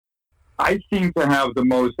I seem to have the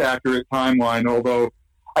most accurate timeline, although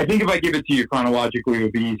I think if I give it to you chronologically, it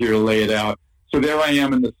would be easier to lay it out. So there I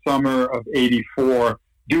am in the summer of 84,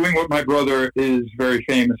 doing what my brother is very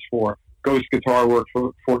famous for, ghost guitar work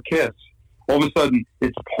for Kiss. All of a sudden,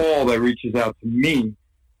 it's Paul that reaches out to me.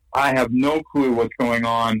 I have no clue what's going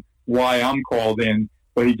on, why I'm called in,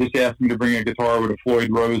 but he just asked me to bring a guitar with a Floyd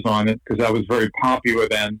Rose on it because that was very popular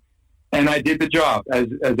then. And I did the job, as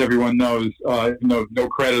everyone knows. No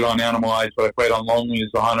credit on Animalize, but I played on Lonely as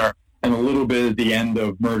the Hunter and a little bit at the end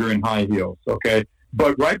of Murder in High Heels, okay?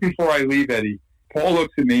 But right before I leave, Eddie, Paul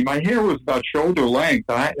looks at me. My hair was about shoulder length.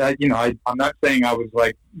 I'm not saying I was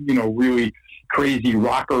like, really crazy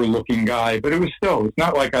rocker-looking guy, but it's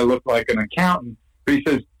not like I looked like an accountant. But he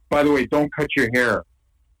says, by the way, don't cut your hair.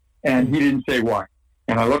 And he didn't say why.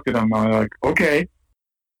 And I looked at him, and I'm like, okay.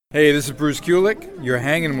 Hey, this is Bruce Kulick. You're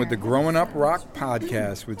hanging with the Growing Up Rock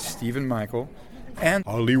podcast with Stephen Michael and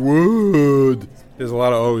Hollywood. There's a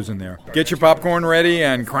lot of O's in there. Get your popcorn ready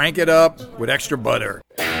and crank it up with extra butter.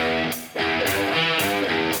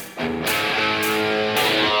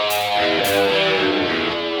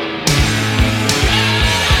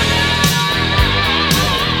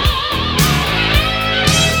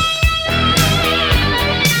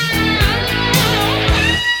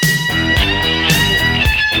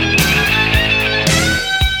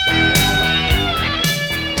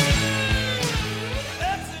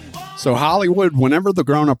 So Hollywood, whenever the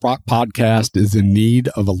Grown Up Rock podcast is in need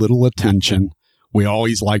of a little attention, we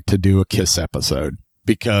always like to do a Kiss episode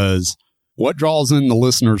because what draws in the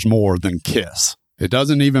listeners more than Kiss? It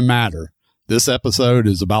doesn't even matter. This episode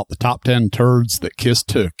is about the top 10 turds that Kiss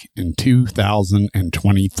took in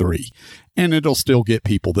 2023, and it'll still get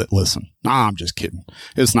people that listen. Nah, I'm just kidding.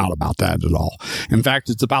 It's not about that at all. In fact,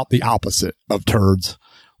 it's about the opposite of turds.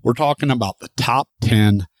 We're talking about the top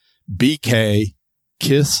 10 BK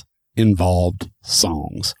Kiss involved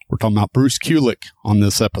songs. We're talking about Bruce Kulick on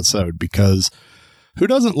this episode because who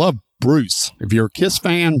doesn't love Bruce? If you're a Kiss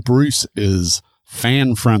fan, Bruce is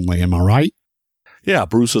fan friendly. Am I right? Yeah,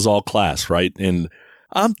 Bruce is all class, right? And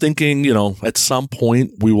I'm thinking, at some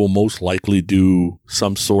point we will most likely do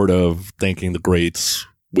some sort of thanking the greats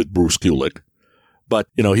with Bruce Kulick. But,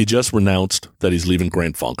 he just announced that he's leaving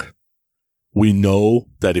Grand Funk. We know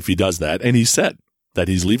that if he does that, and he said that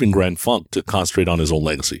he's leaving Grand Funk to concentrate on his own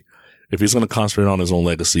legacy. If he's going to concentrate on his own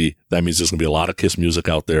legacy, that means there's going to be a lot of Kiss music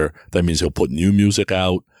out there. That means he'll put new music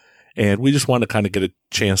out. And we just want to kind of get a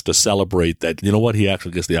chance to celebrate that, he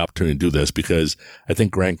actually gets the opportunity to do this because I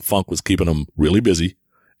think Grand Funk was keeping him really busy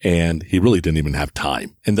and he really didn't even have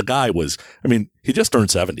time. And the guy he just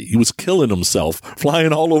turned 70. He was killing himself,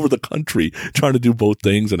 flying all over the country, trying to do both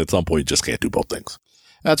things. And at some point, you just can't do both things.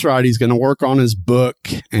 That's right. He's going to work on his book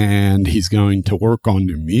and he's going to work on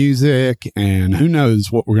new music. And who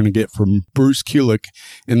knows what we're going to get from Bruce Kulick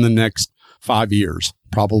in the next 5 years.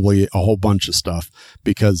 Probably a whole bunch of stuff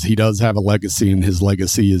because he does have a legacy and his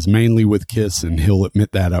legacy is mainly with Kiss and he'll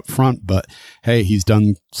admit that up front. But hey, he's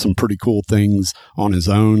done some pretty cool things on his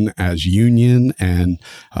own as Union and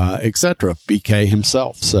etc. BK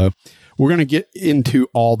himself. So we're going to get into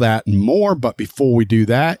all that and more. But before we do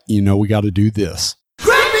that, we got to do this.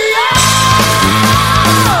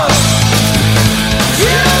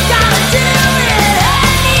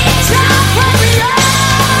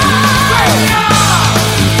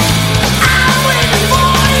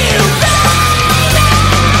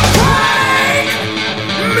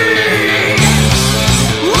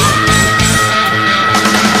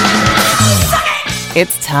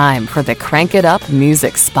 It's time for the Crank It Up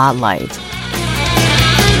Music Spotlight.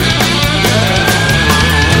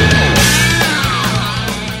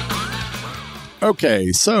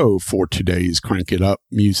 Okay, so for today's Crank It Up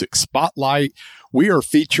Music Spotlight, we are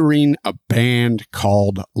featuring a band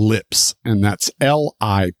called Lips, and that's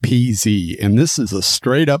L-I-P-Z, and this is a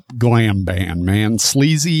straight-up glam band, man,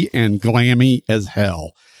 sleazy and glammy as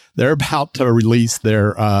hell. They're about to release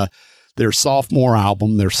their sophomore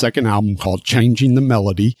album, their second album called Changing the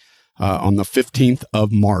Melody, on the 15th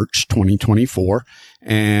of March, 2024.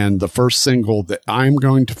 And the first single that I'm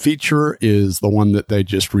going to feature is the one that they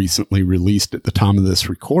just recently released at the time of this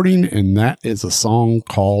recording. And that is a song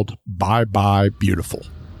called Bye Bye Beautiful.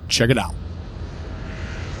 Check it out.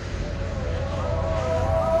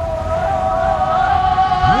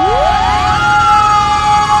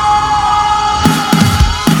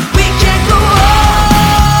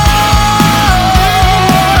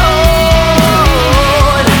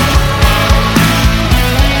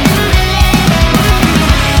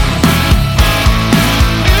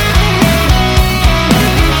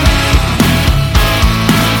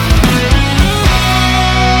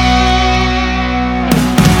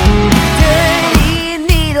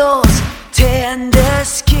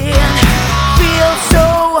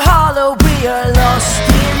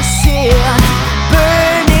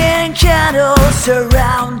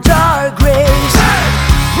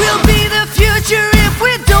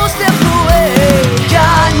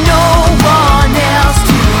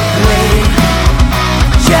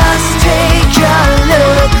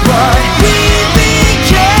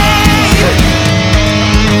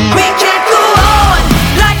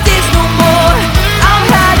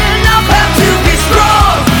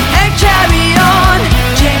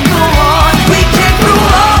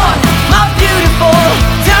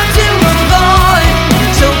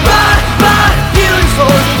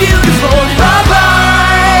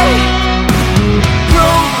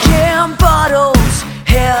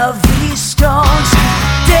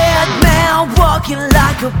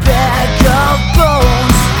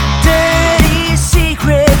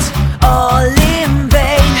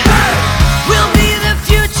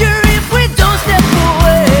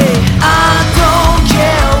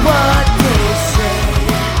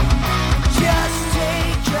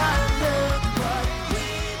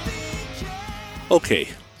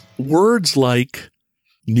 words like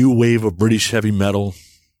new wave of British heavy metal,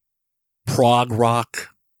 prog rock,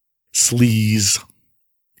 sleaze,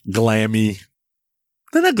 glammy,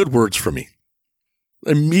 they're not good words for me.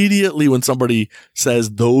 Immediately when somebody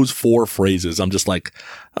says those 4 phrases, I'm just like,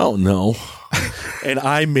 oh no. And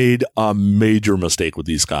I made a major mistake with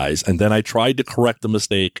these guys. And then I tried to correct the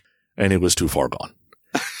mistake and it was too far gone.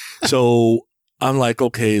 So I'm like,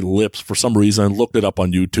 okay, Lips, for some reason, looked it up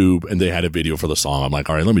on YouTube and they had a video for the song. I'm like,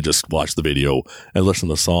 all right, let me just watch the video and listen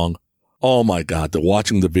to the song. Oh my God,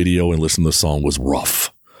 watching the video and listening to the song was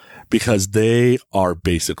rough because they are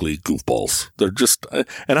basically goofballs. They're just, and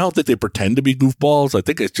I don't think they pretend to be goofballs. I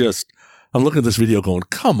think it's just, I'm looking at this video going,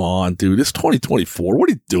 come on, dude, it's 2024. What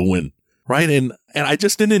are you doing? Right. And I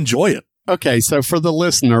just didn't enjoy it. Okay, so for the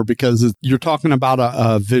listener, because you're talking about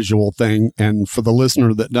a visual thing, and for the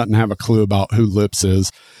listener that doesn't have a clue about who Lips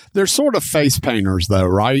is, they're sort of face painters, though,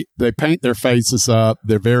 right? They paint their faces up.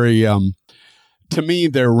 They're very, to me,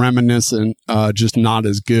 they're reminiscent, just not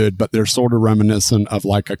as good, but they're sort of reminiscent of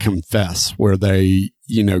like a Confess, where they,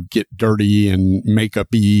 get dirty and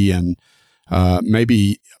makeup-y and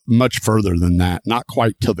maybe much further than that. Not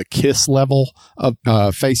quite to the Kiss level of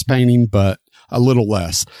face painting, but a little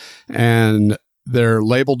less. And they're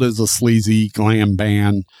labeled as a sleazy glam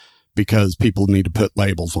band because people need to put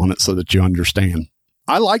labels on it so that you understand.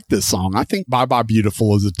 I like this song. I think Bye Bye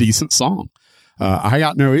Beautiful is a decent song. I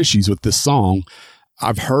got no issues with this song.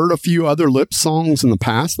 I've heard a few other Lips songs in the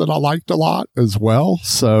past that I liked a lot as well.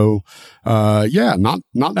 So, yeah, not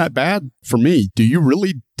that bad for me. Do you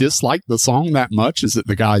really dislike the song that much? Is it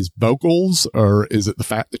the guy's vocals or is it the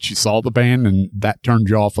fact that you saw the band and that turned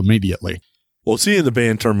you off immediately? Well, seeing the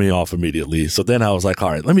band turned me off immediately. So then I was like,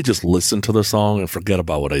 all right, let me just listen to the song and forget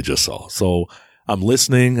about what I just saw. So I'm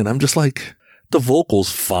listening and I'm just like, the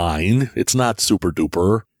vocal's fine. It's not super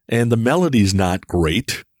duper. And the melody's not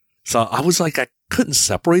great. So I was like, I couldn't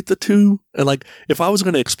separate the two. And like, if I was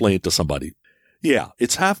going to explain it to somebody, yeah,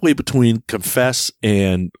 it's halfway between Confess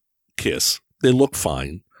and Kiss. They look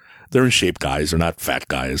fine. They're in shape guys. They're not fat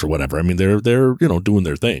guys or whatever. I mean, they're, doing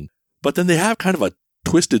their thing. But then they have kind of a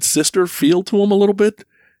Twisted Sister feel to them a little bit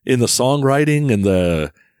in the songwriting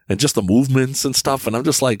and just the movements and stuff. And I'm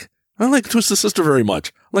just like, I don't like Twisted Sister very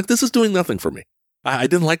much. Like, this is doing nothing for me. I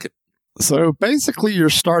didn't like it. So basically you're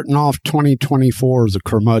starting off 2024 as a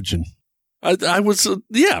curmudgeon. I was,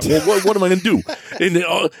 yeah. Well, what am I going to do?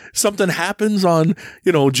 And something happens on,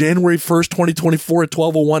 January 1st, 2024 at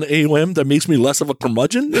 12:01 a.m. that makes me less of a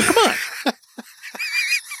curmudgeon? Come on.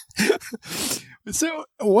 So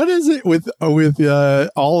what is it with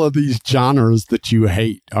all of these genres that you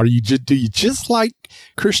hate? Do you just like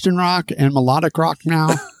Christian rock and melodic rock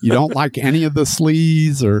now? You don't like any of the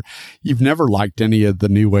sleaze, or you've never liked any of the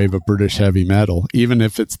new wave of British heavy metal, even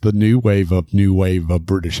if it's the new wave of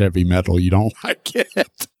British heavy metal, you don't like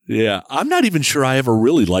it. Yeah, I'm not even sure I ever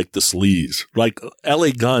really liked the sleaze. Like LA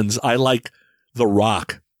Guns, I like the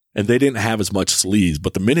rock, and they didn't have as much sleaze,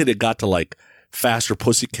 but the minute it got to like Faster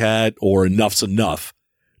Pussycat or Enough's Enough,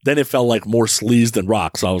 then it felt like more sleaze than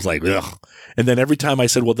rock. So I was like, ugh. And then every time I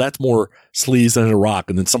said, well, that's more sleaze than a rock.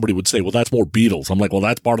 And then somebody would say, well, that's more Beatles. I'm like, well,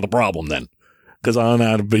 that's part of the problem then. Because I'm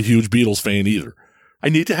not a huge Beatles fan either. I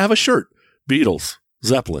need to have a shirt. Beatles,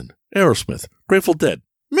 Zeppelin, Aerosmith, Grateful Dead.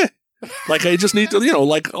 Meh. Like I just need to,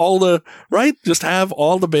 like all the, right? Just have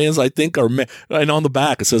all the bands I think are meh. And on the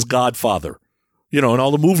back it says Godfather, and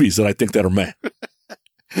all the movies that I think that are meh.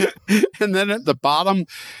 And then at the bottom,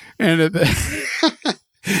 and at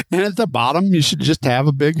the bottom, you should just have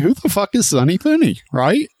a big, who the fuck is Sonny Penny,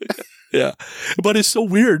 right? Yeah. But it's so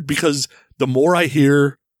weird because the more I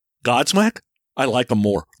hear Godsmack, I like them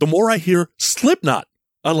more. The more I hear Slipknot,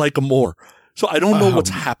 I like them more. So I don't know what's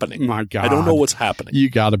happening. My God. I don't know what's happening. You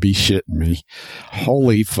got to be shitting me.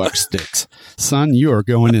 Holy fuck sticks. Son, you are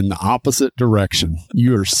going in the opposite direction.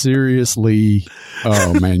 You are seriously,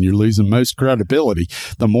 oh man, you're losing most credibility.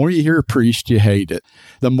 The more you hear Priest, you hate it.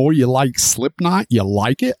 The more you like Slipknot, you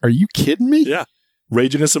like it? Are you kidding me? Yeah.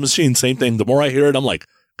 Rage Against the Machine, same thing. The more I hear it, I'm like,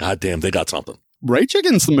 God damn, they got something. Rage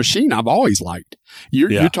Against the Machine, I've always liked.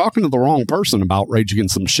 You're talking to the wrong person about Rage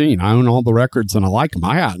Against the Machine. I own all the records and I like them.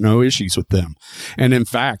 I got no issues with them. And in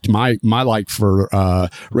fact, my like for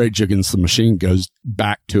Rage Against the Machine goes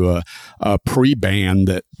back to a pre-band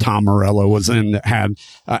that Tom Morello was in that had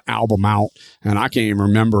an album out. And I can't even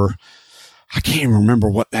remember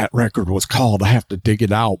what that record was called. I have to dig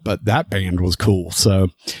it out, but that band was cool. So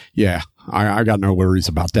yeah. I got no worries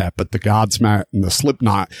about that, but the Godsmack and the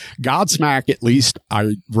Slipknot, Godsmack, at least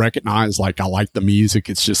I recognize, like, I like the music.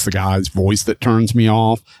 It's just the guy's voice that turns me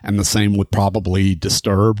off. And the same with probably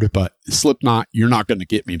Disturbed, but Slipknot, you're not going to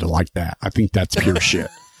get me to like that. I think that's pure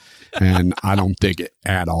shit. and I don't dig it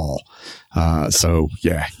at all. So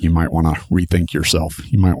yeah, you might want to rethink yourself.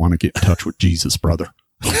 You might want to get in touch with Jesus, brother.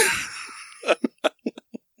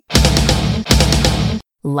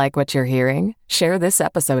 Like what you're hearing? Share this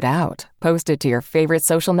episode out, post it to your favorite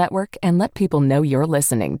social network, and let people know you're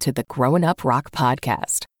listening to the Growing Up Rock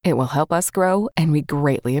podcast. It will help us grow, and we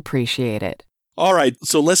greatly appreciate it. All right,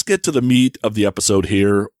 so let's get to the meat of the episode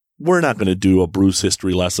here. We're not going to do a Bruce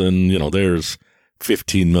history lesson. You know, there's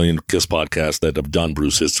 15 million KISS podcasts that have done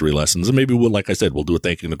Bruce history lessons. And maybe we'll, like I said, we'll do a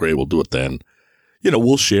Thanking the Great. We'll do it then. You know,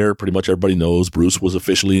 we'll share. Pretty much everybody knows Bruce was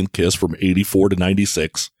officially in KISS from 84 to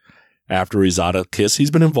 96. After he's out of KISS,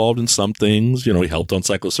 he's been involved in some things. You know, he helped on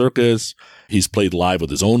Psycho Circus. He's played live with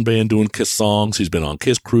his own band doing KISS songs. He's been on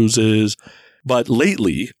KISS cruises. But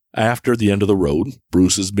lately, after the end of the road,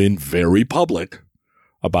 Bruce has been very public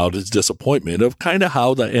about his disappointment of kind of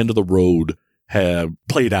how the end of the road have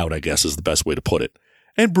played out, I guess is the best way to put it.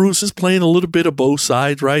 And Bruce is playing a little bit of both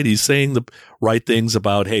sides, right? He's saying the right things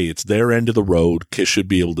about, hey, it's their end of the road. KISS should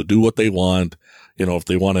be able to do what they want. You know, if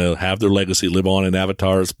they want to have their legacy live on in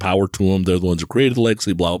avatars, power to them. They're the ones who created the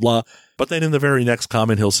legacy, blah, blah. But then in the very next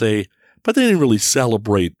comment, he'll say, but they didn't really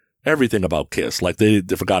celebrate everything about KISS. Like they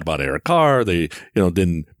forgot about Eric Carr. They,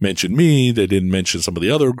 didn't mention me. They didn't mention some of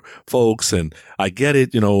the other folks. And I get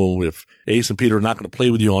it. If Ace and Peter are not going to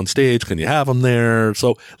play with you on stage, can you have them there?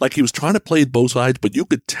 So like he was trying to play both sides, but you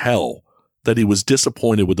could tell that he was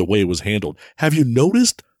disappointed with the way it was handled. Have you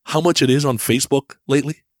noticed how much it is on Facebook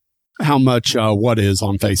lately? How much, what is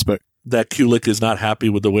on Facebook? That Kulick is not happy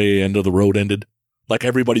with the way End of the Road ended. Like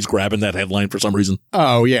everybody's grabbing that headline for some reason.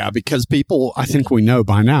 Oh, yeah, because people, I think we know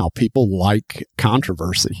by now, people like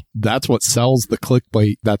controversy. That's what sells the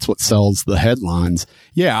clickbait. That's what sells the headlines.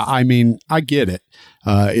 Yeah, I mean, I get it.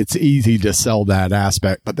 It's easy to sell that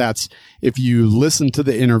aspect, but that's, if you listen to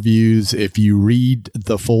the interviews, if you read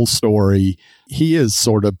the full story, he is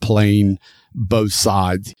sort of playing both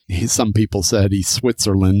sides. Some people said he's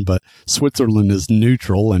Switzerland, but Switzerland is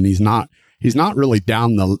neutral, and he's not really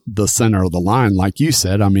down the center of the line. Like you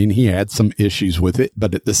said, I mean, he had some issues with it,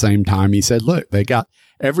 but at the same time, he said, look, they got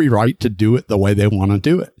every right to do it the way they want to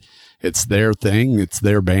do it. It's their thing. It's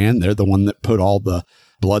their band. They're the one that put all the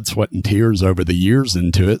blood, sweat, and tears over the years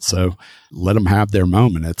into it. So let them have their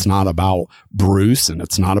moment. It's not about Bruce, and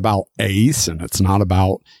it's not about Ace, and it's not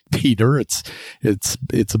about Peter. It's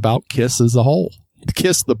about KISS as a whole.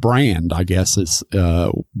 KISS, the brand, I guess, is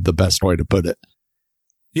the best way to put it.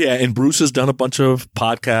 Yeah, and Bruce has done a bunch of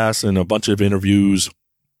podcasts and a bunch of interviews.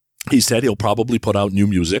 He said he'll probably put out new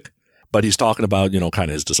music, but he's talking about, kind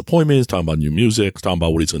of his disappointment. He's talking about new music. He's talking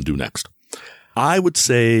about what he's going to do next. I would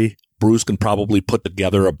say Bruce can probably put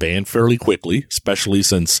together a band fairly quickly, especially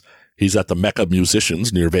since he's at the Mecca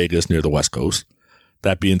Musicians near Vegas, near the West Coast.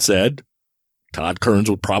 That being said, Todd Kerns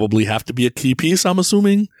would probably have to be a key piece, I'm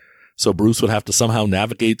assuming. So Bruce would have to somehow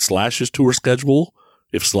navigate Slash's tour schedule.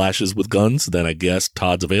 If Slash is with Guns, then I guess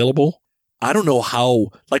Todd's available. I don't know how,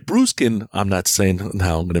 like Bruce can, I'm not saying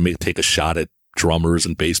now I'm going to take a shot at drummers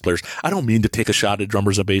and bass players. I don't mean to take a shot at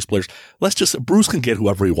drummers and bass players. Bruce can get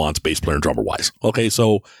whoever he wants, bass player and drummer wise. Okay,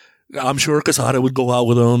 so I'm sure Quesada would go out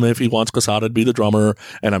with him if he wants Quesada to be the drummer,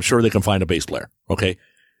 and I'm sure they can find a bass player. Okay,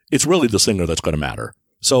 it's really the singer that's going to matter.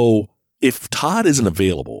 So if Todd isn't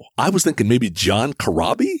available, I was thinking maybe John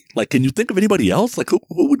Corabi. Like, can you think of anybody else? Like, who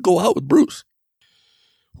would go out with Bruce?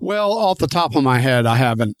 Well, off the top of my head, I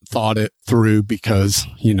haven't thought it through because,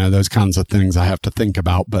 those kinds of things I have to think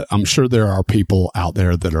about. But I'm sure there are people out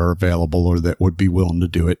there that are available or that would be willing to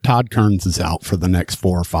do it. Todd Kerns is out for the next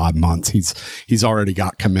 4 or 5 months. He's already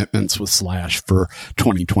got commitments with Slash for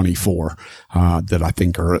 2024 that I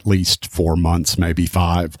think are at least 4 months, maybe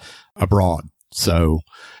 5 abroad. So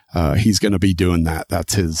he's going to be doing that.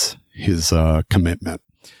 That's his commitment.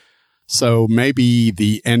 So maybe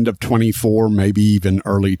the end of 24, maybe even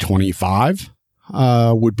early 25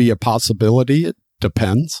 would be a possibility. It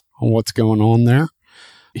depends on what's going on there.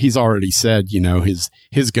 He's already said,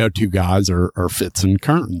 his go-to guys are Fitz and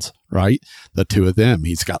Kerns, right? The two of them.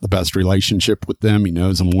 He's got the best relationship with them. He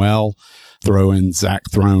knows them well. Throw in Zach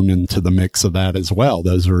Throne into the mix of that as well.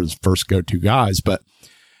 Those are his first go-to guys. But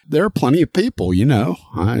there are plenty of people,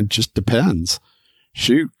 it just depends.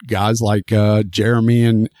 Shoot, guys like Jeremy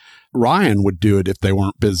and Ryan would do it if they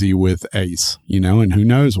weren't busy with Ace, and who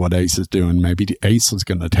knows what Ace is doing. Maybe Ace is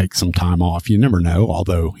going to take some time off. You never know,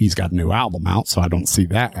 although he's got a new album out, so I don't see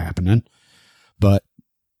that happening. But,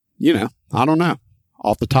 I don't know.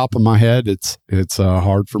 Off the top of my head, it's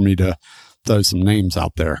hard for me to throw some names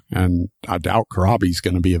out there. And I doubt Corabi's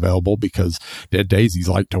going to be available because Dead Daisies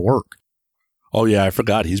like to work. Oh, yeah, I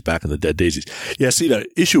forgot he's back in the Dead Daisies. Yeah, see, the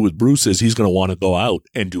issue with Bruce is he's going to want to go out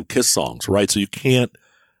and do Kiss songs, right? So you can't,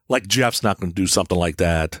 like Jeff's not going to do something like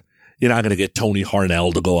that. You're not going to get Tony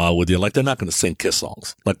Harnell to go out with you. Like, they're not going to sing Kiss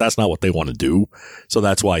songs. Like, that's not what they want to do. So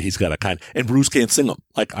that's why he's got to and Bruce can't sing them.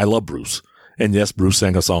 Like, I love Bruce. And yes, Bruce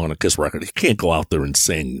sang a song on a Kiss record. He can't go out there and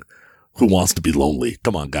sing Who Wants to Be Lonely.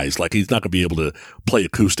 Come on, guys. Like, he's not going to be able to play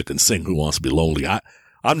acoustic and sing Who Wants to Be Lonely.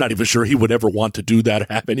 I'm not even sure he would ever want to do that or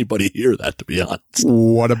have anybody hear that, to be honest.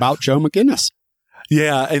 What about Joe McGinnis?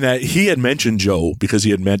 Yeah, and he had mentioned Joe because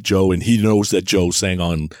he had met Joe, and he knows that Joe sang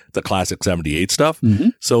on the classic 78 stuff. Mm-hmm.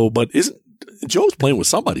 So, but Joe's playing with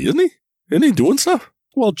somebody, isn't he? Isn't he doing stuff?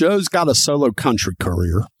 Well, Joe's got a solo country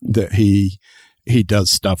career that he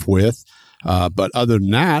does stuff with. But other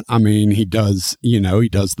than that, I mean, he does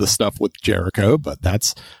the stuff with Jericho, but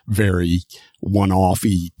that's very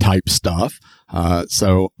one-off-y type stuff.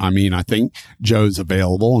 So, I mean, I think Joe's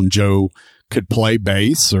available, and Joe could play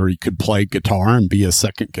bass, or he could play guitar and be a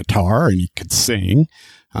second guitar, and he could sing,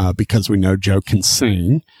 because we know Joe can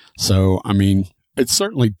sing. So, I mean, it's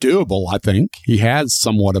certainly doable, I think. He has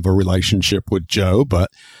somewhat of a relationship with Joe, but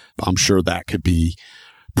I'm sure that could be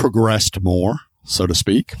progressed more, so to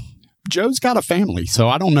speak. Joe's got a family, so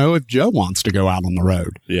I don't know if Joe wants to go out on the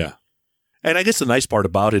road. Yeah. And I guess the nice part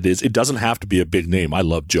about it is it doesn't have to be a big name. I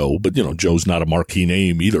love Joe, but, Joe's not a marquee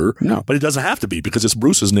name either. No. But it doesn't have to be because it's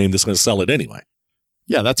Bruce's name that's going to sell it anyway.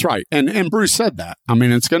 Yeah, that's right. And Bruce said that. I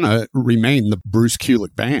mean, it's going to remain the Bruce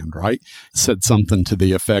Kulick Band, right? Said something to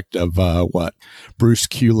the effect of, Bruce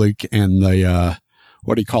Kulick and the,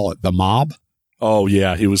 what do you call it? The Mob? Oh,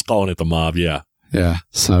 yeah. He was calling it the Mob. Yeah. Yeah.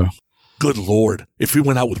 So. Good Lord. If we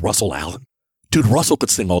went out with Russell Allen, dude, Russell could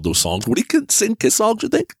sing all those songs. Would he could sing Kiss songs, you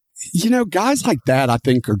think? Guys like that, I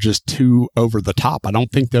think, are just too over the top. I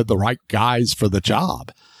don't think they're the right guys for the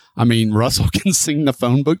job. I mean, Russell can sing the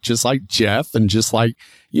phone book just like Jeff and just like,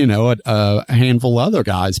 a handful of other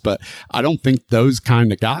guys. But I don't think those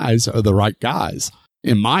kind of guys are the right guys,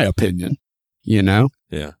 in my opinion, Yeah.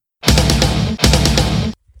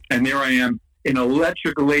 And there I am in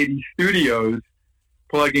Electric Lady Studios,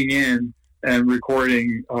 plugging in and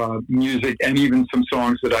recording music and even some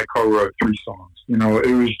songs that I co-wrote, 3 songs.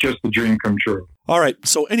 It was just a dream come true. All right.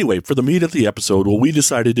 So anyway, for the meat of the episode, what we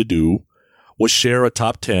decided to do was share a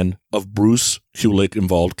top 10 of Bruce Kulick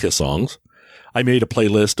involved Kiss songs. I made a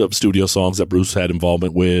playlist of studio songs that Bruce had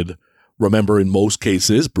involvement with. Remember, in most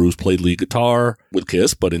cases, Bruce played lead guitar with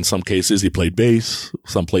Kiss, but in some cases he played bass.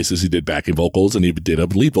 Some places he did backing vocals, and he did a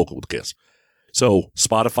lead vocal with Kiss. So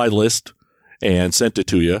Spotify list, and sent it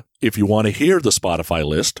to you. If you want to hear the Spotify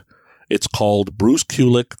list, it's called Bruce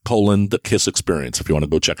Kulick, The Kiss Experience. If you want to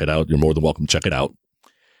go check it out, you're more than welcome to check it out.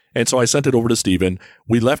 And so I sent it over to Steven.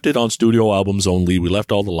 We left it on studio albums only. We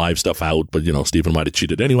left all the live stuff out, but, Steven might have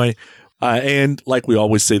cheated anyway. And like we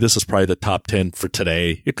always say, this is probably the top 10 for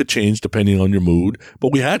today. It could change depending on your mood,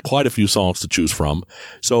 but we had quite a few songs to choose from.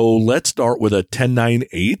 So let's start with a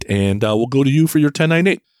 10-9-8, and we'll go to you for your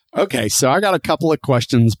 10-9-8. Okay, so I got a couple of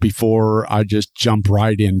questions before I just jump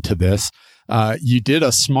right into this. You did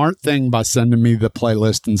a smart thing by sending me the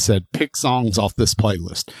playlist and said, pick songs off this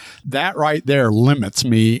playlist. That right there limits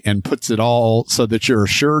me and puts it all so that you're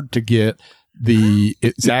assured to get the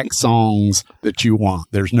exact songs that you want.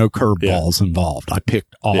 There's no curveballs involved. I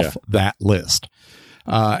picked off that list.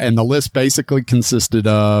 And the list basically consisted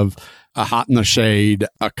of A Hot in the Shade,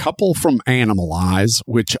 a couple from Animalize,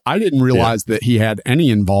 which I didn't realize that he had any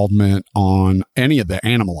involvement on any of the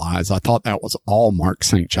Animalize. I thought that was all Mark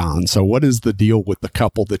St. John. So what is the deal with the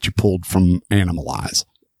couple that you pulled from Animalize?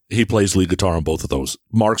 He plays lead guitar on both of those.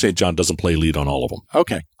 Mark St. John doesn't play lead on all of them.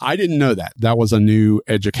 Okay. I didn't know that. That was a new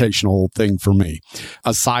educational thing for me.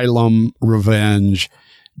 Asylum, Revenge.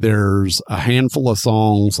 There's a handful of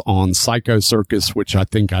songs on Psycho Circus, which I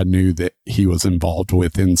think I knew that he was involved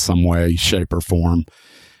with in some way, shape, or form.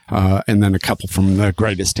 And then a couple from the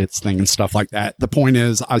Greatest Hits thing and stuff like that. The point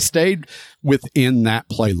is, I stayed within that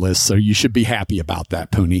playlist, so you should be happy about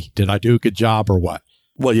that, Pooney. Did I do a good job or what?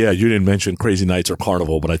 Well, yeah, you didn't mention Crazy Nights or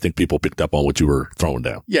Carnival, but I think people picked up on what you were throwing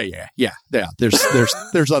down. Yeah.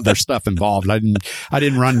 There's other stuff involved. I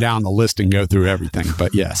didn't run down the list and go through everything,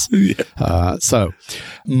 but yes. So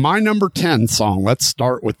my number 10 song, let's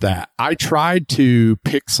start with that. I tried to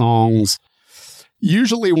pick songs.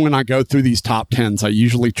 Usually when I go through these top 10s, I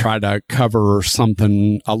usually try to cover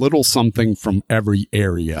a little something from every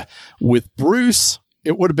area. With Bruce,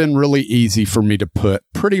 it would have been really easy for me to put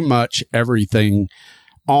pretty much everything,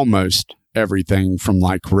 almost everything from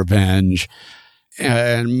like Revenge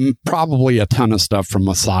and probably a ton of stuff from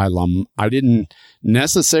Asylum. I didn't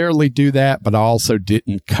necessarily do that, but I also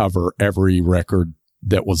didn't cover every record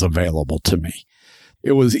that was available to me.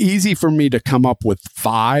 It was easy for me to come up with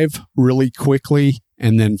 5 really quickly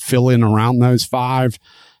and then fill in around those 5.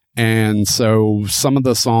 And so some of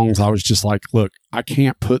the songs I was just like, look, I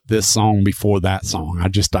can't put this song before that song. I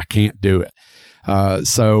can't do it.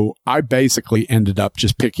 So I basically ended up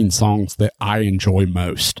just picking songs that I enjoy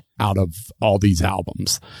most out of all these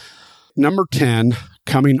albums. Number 10,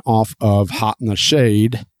 coming off of Hot in the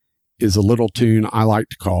Shade, is a little tune I like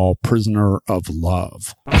to call Prisoner of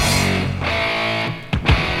Love.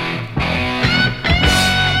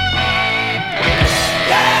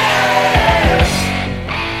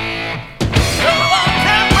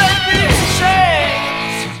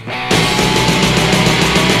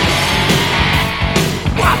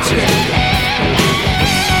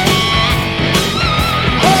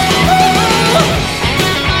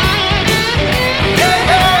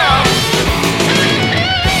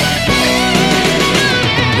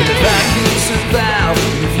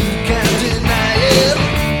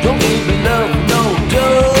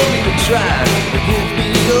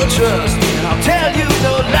 Trust, and I'll tell you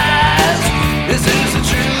no lies. This is the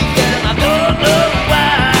truth, and I don't know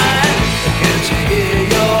why. Can't you hear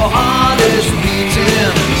your heart is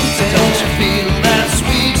beating? Don't you feel that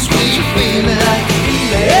sweet, sweet feeling?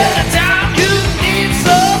 Every time you need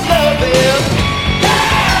some loving,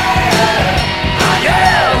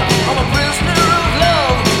 I'm a prisoner of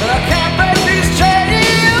love, and I can't break these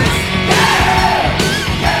chains.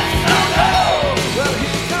 Yes, I know. Well,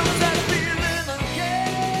 here comes that feeling again.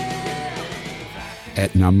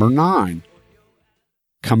 At number 9,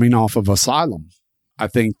 coming off of Asylum, I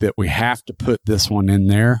think that we have to put this one in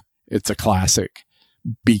there. It's a classic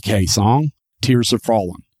BK song, Tears Have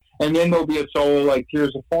Fallen. And then there'll be a solo like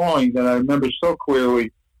Tears Are Falling that I remember so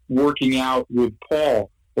clearly working out with Paul,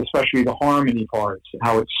 especially the harmony parts,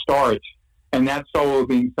 how it starts. And that solo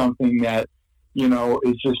being something that,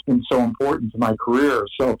 has just been so important to my career.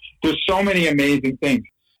 So there's so many amazing things.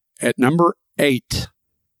 At number 8,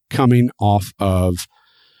 coming off of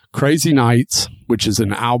Crazy Nights, which is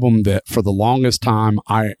an album that for the longest time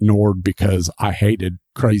I ignored because I hated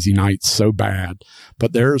Crazy Nights so bad.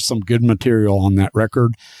 But there's some good material on that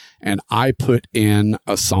record, and I put in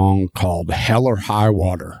a song called Hell or High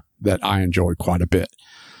Water that I enjoy quite a bit.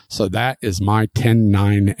 So that is my 10,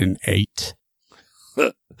 9, and 8.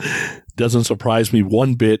 Doesn't surprise me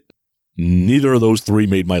one bit. Neither of those 3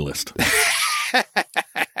 made my list.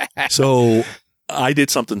 So I did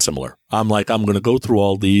something similar. I'm like, I'm going to go through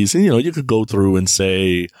all these. And, you could go through and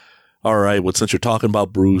say, all right, well, since you're talking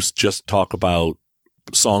about Bruce, just talk about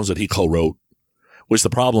songs that he co-wrote, which the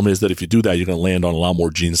problem is that if you do that, you're going to land on a lot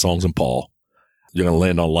more Gene songs than Paul. You're going to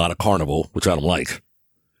land on a lot of Carnival, which I don't like.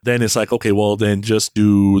 Then it's like, okay, well, then just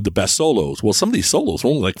do the best solos. Well, some of these solos are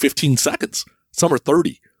only like 15 seconds. Some are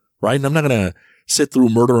 30, right? And I'm not going to sit through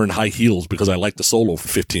Murder in High Heels because I like the solo for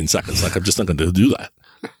 15 seconds. Like, I'm just not going to do that.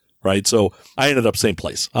 Right. So I ended up same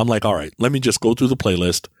place. I'm like, all right, let me just go through the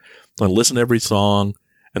playlist and listen to every song,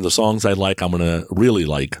 and the songs I like, I'm going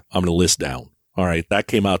to list down. All right. That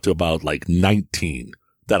came out to about like 19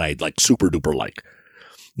 that I like super duper like.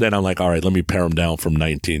 Then I'm like, all right, let me pare them down from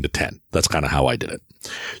 19 to 10. That's kind of how I did it.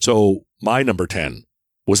 So my number 10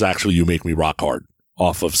 was actually You Make Me Rock Hard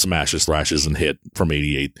off of Smashes, Thrashes, and Hit from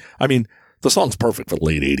 88. I mean, the song's perfect for the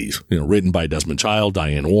late 80s, written by Desmond Child,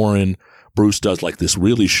 Diane Warren. Bruce does like this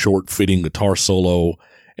really short fitting guitar solo,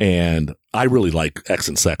 and I really like X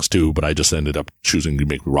and Sex too, but I just ended up choosing to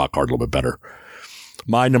Make Me Rock Hard a little bit better.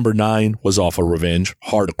 My number 9 was off of Revenge,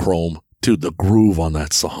 Heart of Chrome. Dude, the groove on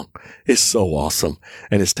that song is so awesome,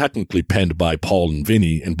 and it's technically penned by Paul and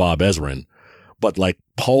Vinny and Bob Ezrin, but like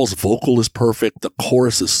Paul's vocal is perfect, the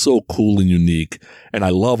chorus is so cool and unique, and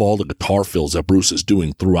I love all the guitar fills that Bruce is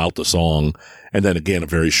doing throughout the song, and then again, a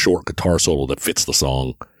very short guitar solo that fits the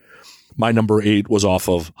song. My number 8 was off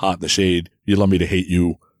of Hot in the Shade, You Love Me to Hate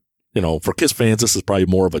You. For Kiss fans, this is probably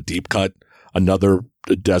more of a deep cut. Another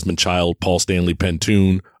Desmond Child, Paul Stanley pen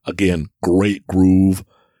tune. Again, great groove.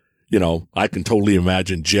 I can totally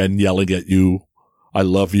imagine Jen yelling at you, I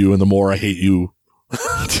love you, and the more I hate you,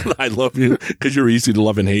 I love you, because you're easy to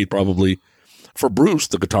love and hate, probably. For Bruce,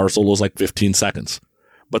 the guitar solo is like 15 seconds.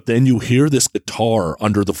 But then you hear this guitar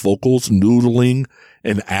under the vocals noodling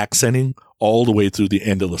and accenting all the way through the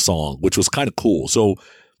end of the song, which was kind of cool. So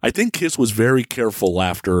I think Kiss was very careful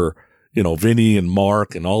after, Vinny and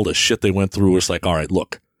Mark and all the shit they went through. It's like, all right,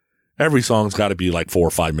 look, every song's got to be like 4 or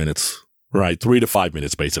 5 minutes, right? 3 to 5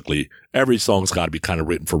 minutes, basically. Every song's got to be kind of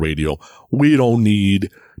written for radio. We don't need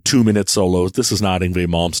 2-minute solos. This is not Yngwie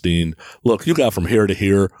Malmsteen. Look, you got from here to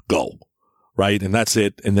here, go. right? And that's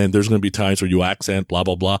it. And then there's going to be times where you accent, blah,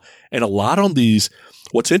 blah, blah. And a lot on these,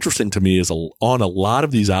 what's interesting to me is on a lot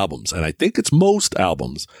of these albums, and I think it's most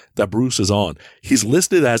albums that Bruce is on, he's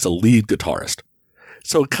listed as a lead guitarist.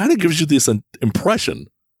 So it kind of gives you this impression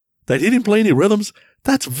that he didn't play any rhythms.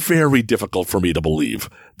 That's very difficult for me to believe.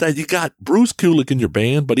 That you got Bruce Kulick in your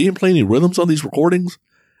band, but he didn't play any rhythms on these recordings.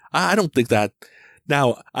 I don't think that.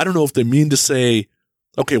 Now, I don't know if they mean to say,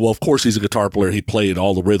 okay, well, of course he's a guitar player. He played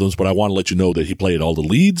all the rhythms, but I want to let you know that he played all the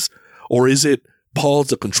leads. Or is it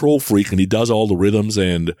Paul's a control freak and he does all the rhythms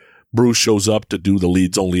and Bruce shows up to do the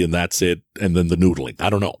leads only and that's it. And then the noodling. I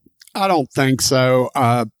don't know. I don't think so.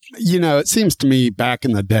 It seems to me back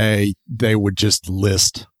in the day, they would just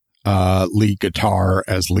list lead guitar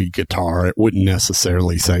as lead guitar. It wouldn't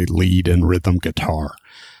necessarily say lead and rhythm guitar.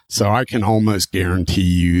 So I can almost guarantee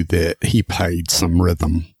you that he played some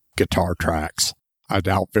rhythm guitar tracks. I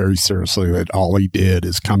doubt very seriously that all he did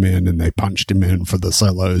is come in and they punched him in for the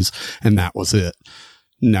solos and that was it.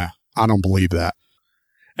 No, I don't believe that.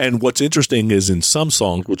 And what's interesting is in some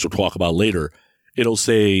songs, which we'll talk about later, it'll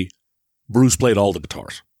say Bruce played all the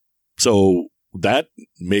guitars. So that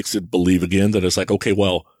makes it believe again that it's like, okay,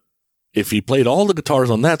 well, if he played all the guitars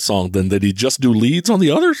on that song, then did he just do leads on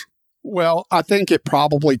the others? Well, I think it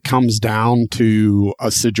probably comes down to a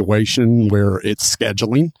situation where it's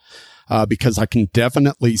scheduling, because I can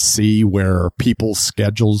definitely see where people's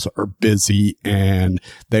schedules are busy and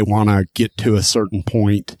they want to get to a certain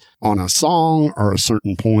point on a song or a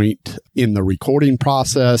certain point in the recording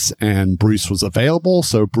process, and Bruce was available.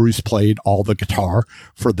 So Bruce played all the guitar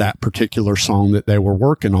for that particular song that they were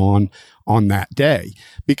working on that day.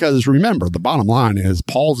 Because remember, the bottom line is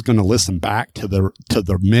Paul's going to listen back to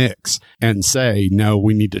the mix and say, no,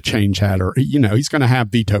 we need to change that. Or, he's going to have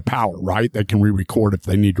veto power, right? They can re-record if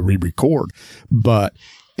they need to re-record. But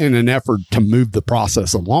in an effort to move the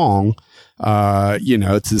process along,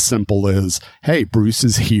 it's as simple as, hey, Bruce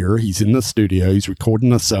is here. He's in the studio. He's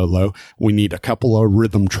recording a solo. We need a couple of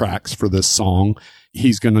rhythm tracks for this song.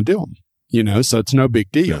 He's going to do them, so it's no big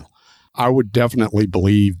deal. Yeah. I would definitely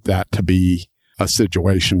believe that to be a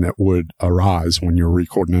situation that would arise when you're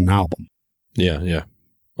recording an album. Yeah.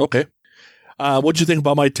 Okay. What'd you think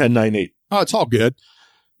about my 10-9-8? Oh, it's all good.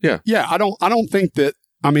 Yeah. Yeah. I don't think that,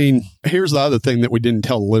 here's the other thing that we didn't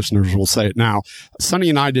tell the listeners. We'll say it now. Sonny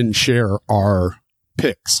and I didn't share our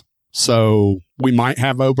picks. So we might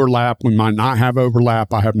have overlap. We might not have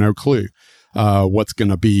overlap. I have no clue, what's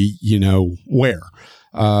going to be, where.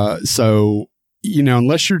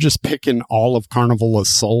 Unless you're just picking all of Carnival of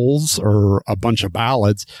Souls or a bunch of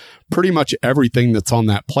ballads, pretty much everything that's on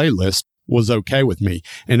that playlist was okay with me.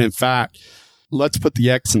 And in fact, Let's Put the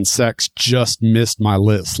X in Sex just missed my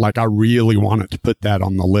list. Like, I really wanted to put that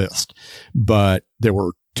on the list, but there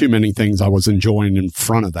were too many things I was enjoying in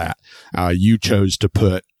front of that. You chose to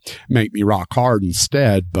put Make Me Rock Hard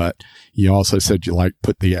instead, but you also said you like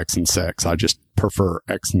Put the X in Sex. I just prefer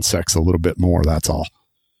X in Sex a little bit more. That's all.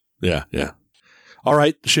 Yeah. All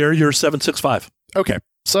right, share your 765. Okay,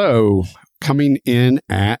 so coming in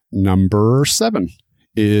at number 7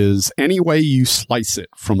 is Any Way You Slice It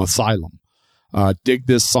from Asylum. Dig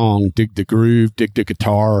this song, dig the groove, dig the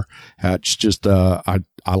guitar. It's just, I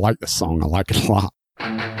like this song. I like it a lot.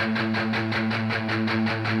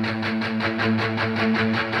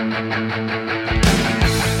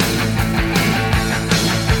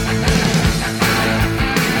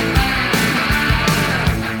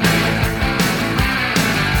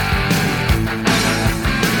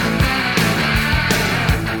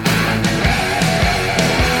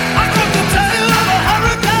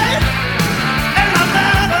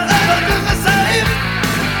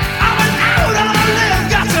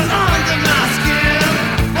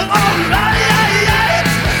 Well,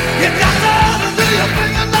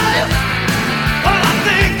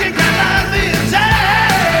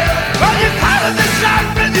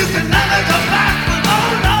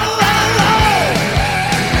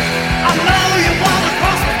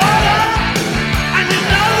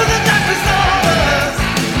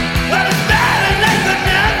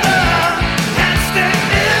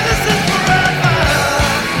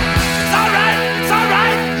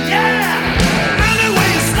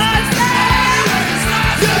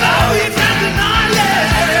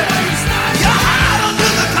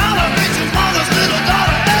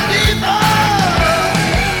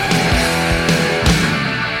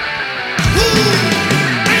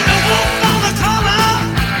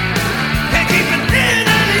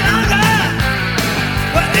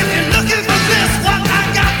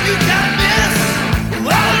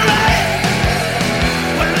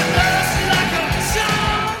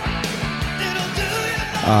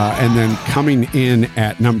 And then coming in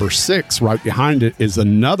at number 6, right behind it, is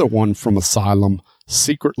another one from Asylum,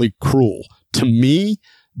 Secretly Cruel. To me,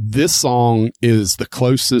 this song is the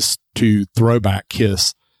closest to throwback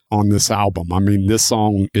Kiss on this album. I mean, this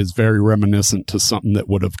song is very reminiscent to something that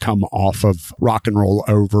would have come off of Rock and Roll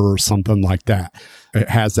Over or something like that. It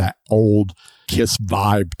has that old Kiss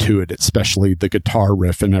vibe to it, especially the guitar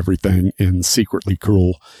riff and everything in Secretly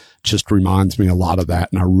Cruel. Just reminds me a lot of that,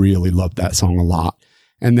 and I really love that song a lot.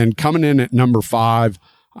 And then coming in at number 5,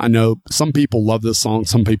 I know some people love this song,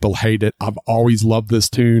 some people hate it. I've always loved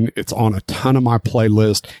this tune. It's on a ton of my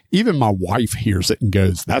playlist. Even my wife hears it and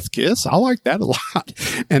goes, "That's Kiss? I like that a lot."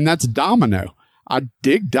 And that's Domino. I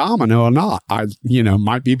dig Domino a lot.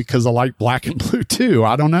 Might be because I like Black and Blue too.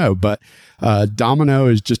 I don't know, but Domino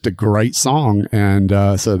is just a great song. And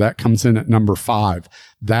so that comes in at number 5.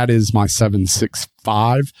 That is my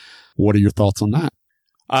 765. What are your thoughts on that?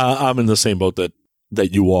 I'm in the same boat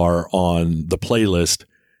that you are on the playlist.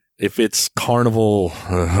 If it's Carnival,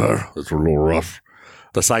 it's a little rough.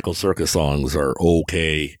 The Psycho Circus songs are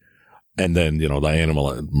okay. And then, the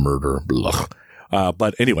Animal Murder, blah.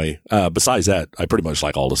 But anyway, besides that, I pretty much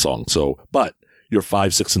like all the songs. But your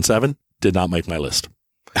 5, 6, and 7 did not make my list.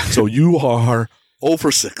 So you are 0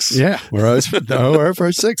 for 6. Yeah, we're 0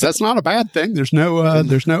 for 6. That's not a bad thing. There's no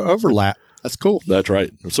overlap. That's cool. That's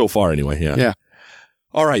right. So far anyway. Yeah. Yeah.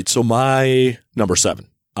 All right. So my number 7,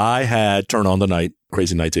 I had Turn on the Night,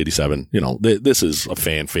 Crazy Nights 87. This is a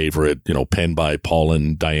fan favorite, penned by Paul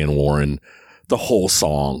and Diane Warren. The whole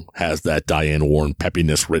song has that Diane Warren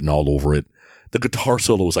peppiness written all over it. The guitar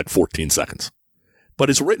solo is like 14 seconds, but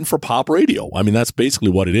it's written for pop radio. I mean, that's basically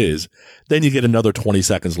what it is. Then you get another 20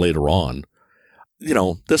 seconds later on.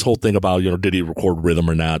 This whole thing about, did he record rhythm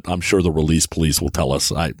or not? I'm sure the Release Police will tell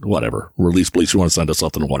us. Whatever. Release Police, you want to send us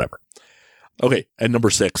something, whatever. Okay, at number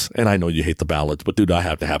 6, and I know you hate the ballads, but dude, I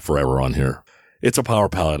have to have Forever on here. It's a power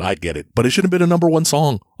ballad. I get it. But it should have been a number 1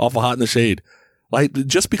 song off of Hot in the Shade. Like,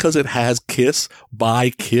 just because it has Kiss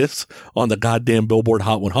by Kiss on the goddamn Billboard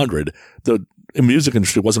Hot 100, the music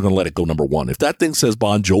industry wasn't going to let it go number 1. If that thing says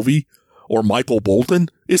Bon Jovi or Michael Bolton,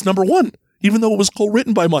 it's number 1. Even though it was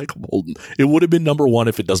co-written by Michael Bolton, it would have been number 1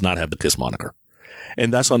 if it does not have the Kiss moniker.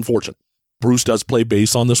 And that's unfortunate. Bruce does play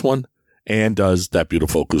bass on this one and does that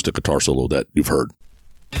beautiful acoustic guitar solo that you've heard.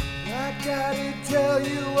 I gotta tell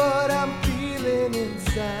you what I'm feeling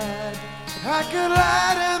inside. I could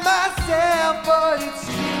lie to myself, but it's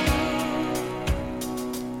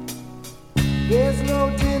true. There's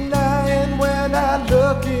no denying when I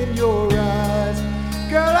look in your eyes.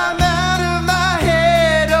 Girl, I'm out of my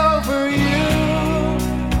head over you.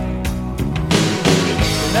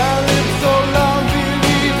 And I lived so long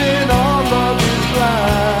believing all love is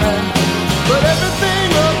blind. But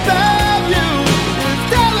everything about you is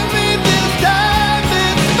telling me this time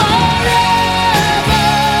it's forever.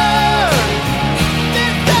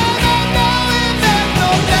 This time I know it, there's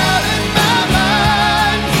no doubt in my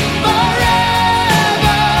mind.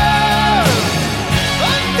 Forever.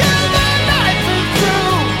 Until the life is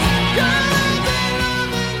through. Girl, I've been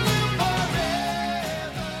loving you forever.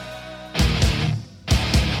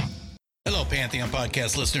 Hello, Pantheon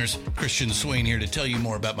Podcast listeners. Christian Swain here to tell you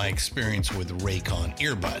more about my experience with Raycon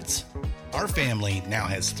earbuds. Our family now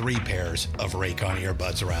has 3 pairs of Raycon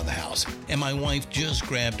earbuds around the house, and my wife just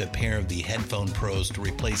grabbed a pair of the Headphone Pros to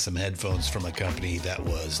replace some headphones from a company that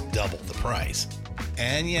was double the price.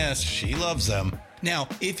 And yes, she loves them. Now,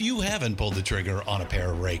 if you haven't pulled the trigger on a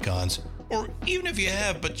pair of Raycons, or even if you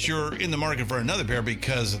have, but you're in the market for another pair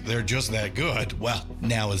because they're just that good, well,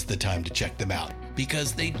 now is the time to check them out,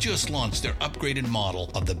 because they just launched their upgraded model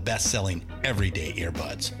of the best-selling everyday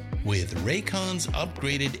earbuds. With Raycon's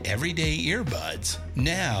upgraded everyday earbuds,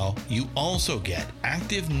 now you also get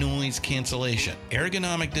active noise cancellation,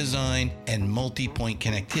 ergonomic design, and multi-point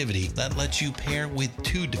connectivity that lets you pair with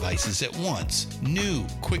 2 devices at once. New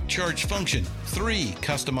quick charge function, 3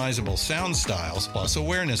 customizable sound styles, plus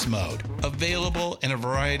awareness mode. Available in a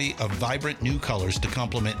variety of vibrant new colors to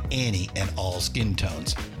complement any and all skin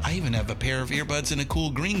tones. I even have a pair of earbuds in a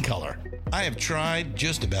cool green color. I have tried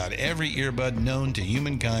just about every earbud known to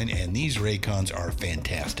humankind, and these Raycons are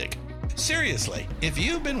fantastic. Seriously, if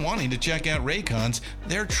you've been wanting to check out Raycons,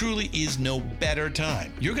 there truly is no better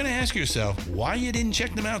time. You're going to ask yourself why you didn't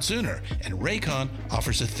check them out sooner, and Raycon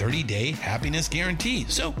offers a 30-day happiness guarantee.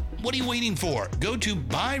 So what are you waiting for? Go to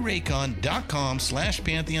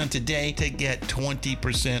buyraycon.com/Pantheon today to get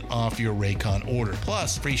 20% off your Raycon order,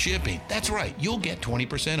 plus free shipping. That's right, you'll get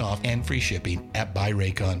 20% off and free shipping at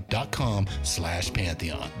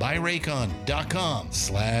buyraycon.com/Pantheon.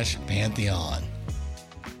 buyraycon.com/Pantheon.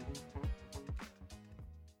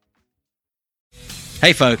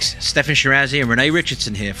 Hey folks, Stefan Shirazi and Renee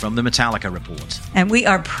Richardson here from the Metallica Report. And we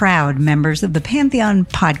are proud members of the Pantheon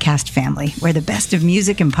podcast family, where the best of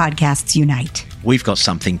music and podcasts unite. We've got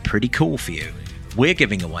something pretty cool for you. We're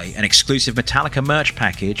giving away an exclusive Metallica merch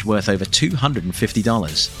package worth over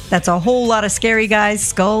 $250. That's a whole lot of Scary Guys,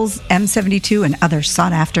 Skulls, M72, and other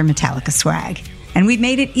sought-after Metallica swag. And we've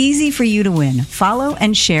made it easy for you to win. Follow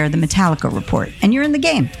and share the Metallica Report, and you're in the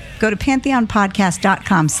game. Go to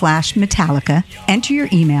pantheonpodcast.com/Metallica, enter your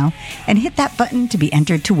email, and hit that button to be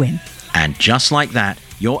entered to win. And just like that,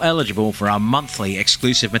 you're eligible for our monthly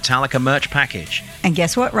exclusive Metallica merch package. And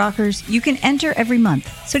guess what, rockers? You can enter every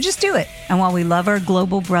month, so just do it. And while we love our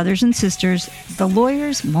global brothers and sisters, the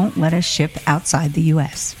lawyers won't let us ship outside the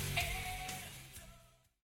U.S.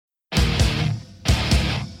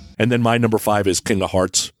 And then my number 5 is King of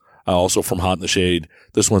Hearts, also from Hot in the Shade.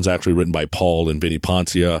 This one's actually written by Paul and Vinnie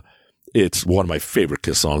Poncia. It's one of my favorite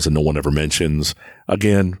Kiss songs that no one ever mentions.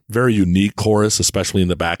 Again, very unique chorus, especially in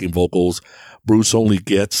the backing vocals. Bruce only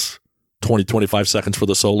gets 20, 25 seconds for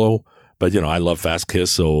the solo. But, I love fast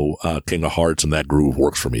Kiss, so King of Hearts and that groove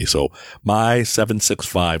works for me. So my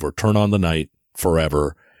 765 or Turn on the Night,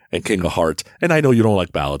 Forever, and King of Hearts. And I know you don't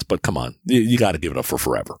like ballads, but come on, you got to give it up for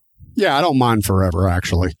Forever. Yeah, I don't mind Forever,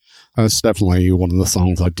 actually. That's definitely one of the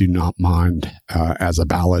songs I do not mind as a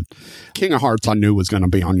ballad. King of Hearts I knew was going to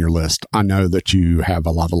be on your list. I know that you have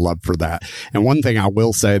a lot of love for that. And one thing I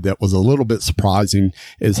will say that was a little bit surprising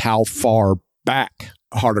is how far back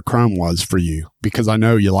Heart of Chrome was for you, because I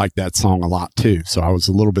know you like that song a lot too. So I was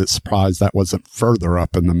a little bit surprised that wasn't further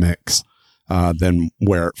up in the mix than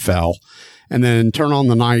where it fell. And then Turn on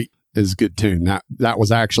the Night is a good tune. That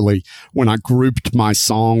was actually when I grouped my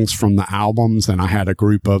songs from the albums, and I had a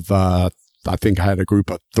group of, I think I had a group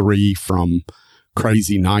of 3 from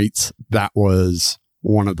Crazy Nights. That was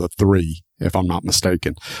one of the 3, if I'm not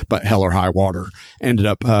mistaken. But Hell or High Water ended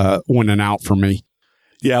up winning out for me.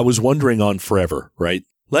 Yeah, I was wondering on Forever, right?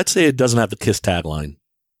 Let's say it doesn't have the Kiss tagline,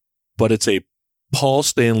 but it's a Paul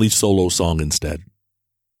Stanley solo song instead.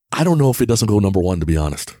 I don't know if it doesn't go number 1, to be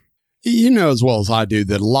honest. You know as well as I do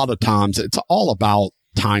that a lot of times it's all about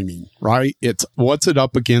timing, right? It's what's it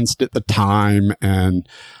up against at the time. And,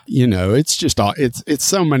 it's just, it's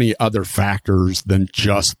so many other factors than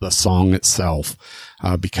just the song itself.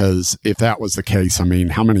 Because if that was the case, I mean,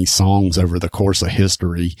 how many songs over the course of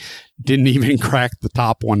history didn't even crack the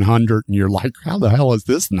top 100? And you're like, how the hell is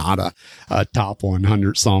this not a top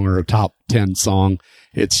 100 song or a top 10 song?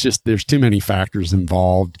 It's just, there's too many factors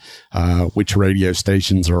involved, which radio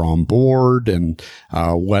stations are on board and,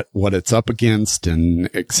 what it's up against and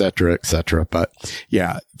et cetera, et cetera. But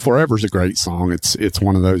yeah, Forever's a great song. It's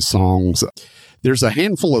one of those songs. There's a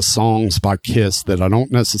handful of songs by Kiss that I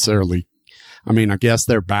don't necessarily, I mean, I guess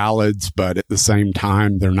they're ballads, but at the same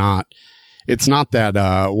time, they're not. It's not that,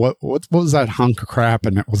 what was that hunk of crap?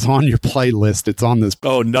 And it was on your playlist. It's on this.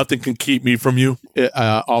 Oh, Nothing Can Keep Me From You?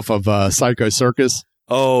 Off of Psycho Circus.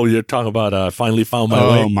 Oh, you're talking about Finally Found My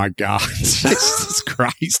Way? Oh, my God. Jesus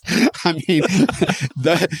Christ. I mean,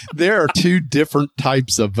 there are 2 different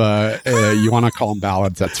types of, you want to call them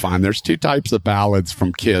ballads, that's fine. There's 2 types of ballads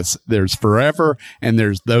from Kiss. There's Forever, and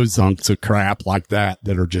there's those hunks of crap like that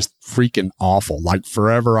are just freaking awful. Like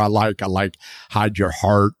Forever, I like Hide Your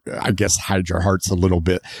Heart. I guess Hide Your Heart's a little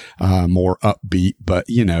bit more upbeat, but,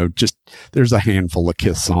 just there's a handful of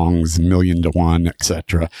Kiss songs, Million to One,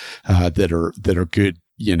 etc., that are good.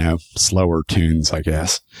 Slower tunes, I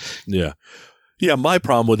guess. Yeah. Yeah, my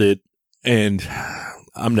problem with it, and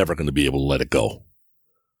I'm never going to be able to let it go.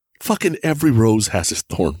 Fucking Every Rose Has Its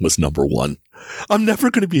Thorn was number 1. I'm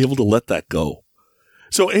never going to be able to let that go.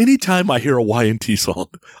 So anytime I hear a Y&T song,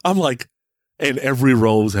 I'm like, and Every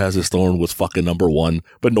Rose Has Its Thorn was fucking number 1,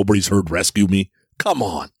 but nobody's heard Rescue Me. Come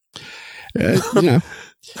on.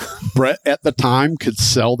 Brett at the time could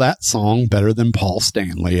sell that song better than Paul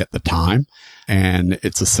Stanley at the time. And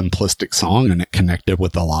it's a simplistic song and it connected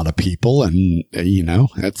with a lot of people. And,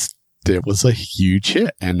 it was a huge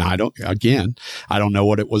hit. And I don't know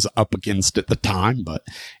what it was up against at the time, but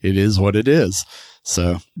it is what it is.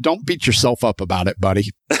 So don't beat yourself up about it,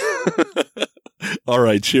 buddy. All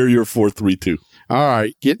right. Share your 4, 3, 2. All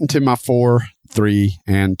right. Getting to my 4, 3,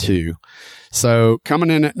 and 2. So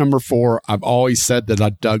coming in at number 4, I've always said that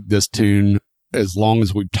I dug this tune. As long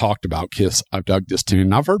as we've talked about Kiss, I've dug this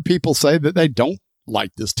tune. I've heard people say that they don't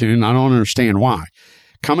like this tune. I don't understand why.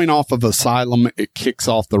 Coming off of Asylum, it kicks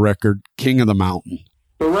off the record, King of the Mountain.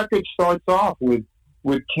 The record starts off with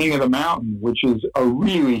King of the Mountain, which is a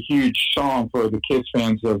really huge song for the Kiss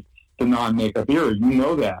fans of the non-makeup era. You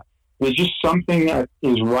know that. There's just something that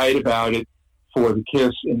is right about it for the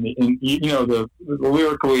Kiss. And the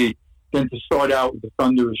lyrically, than to start out with the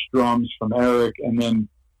thunderous drums from Eric, and then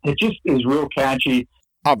it just is real catchy.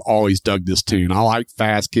 I've always dug this tune. I like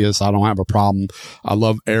Fast Kiss. I don't have a problem. I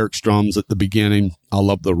love Eric's drums at the beginning. I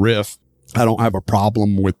love the riff. I don't have a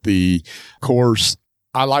problem with the chorus.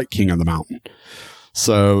 I like King of the Mountain.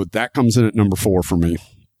 So that comes in at number 4 for me.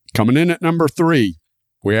 Coming in at number 3,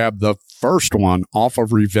 we have the first one off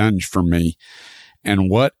of Revenge for me. And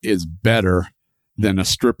what is better than a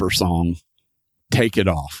stripper song? Take It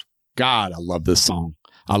Off. God, I love this song.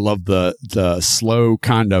 I love the slow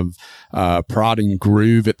kind of prodding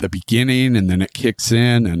groove at the beginning, and then it kicks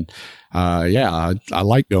in. And I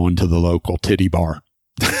like going to the local titty bar.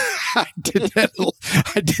 I did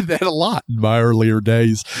that a lot in my earlier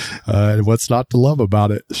days. What's not to love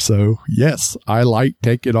about it? So yes, I like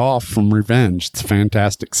Take It Off from Revenge. It's a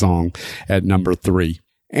fantastic song at number 3.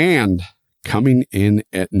 And coming in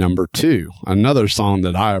at number 2, another song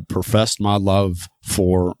that I have professed my love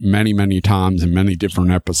for many, many times in many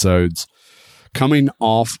different episodes. Coming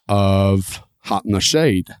off of Hot in the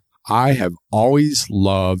Shade, I have always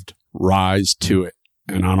loved Rise to It.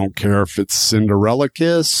 And I don't care if it's Cinderella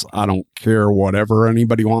Kiss. I don't care whatever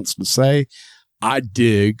anybody wants to say. I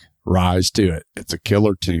dig Rise to It. It's a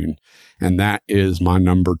killer tune. And that is my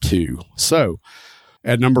number 2. So,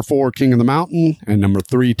 at number 4, King of the Mountain. And number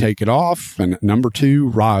 3, Take It Off. And at number 2,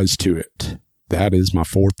 Rise to It. That is my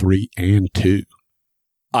 4, 3, and 2.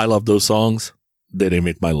 I love those songs. They didn't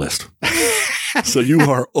make my list. So you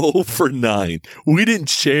are 0 for 9. We didn't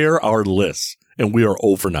share our lists, and we are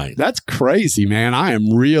 0 for 9. That's crazy, man. I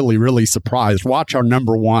am really, really surprised. Watch, our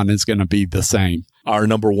number 1 is going to be the same. Our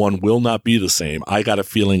number 1 will not be the same. I got a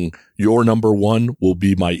feeling your number 1 will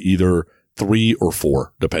be my either 3 or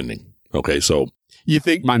 4, depending. Okay, so... You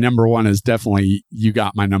think my number 1 is definitely, you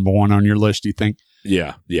got my number 1 on your list, you think?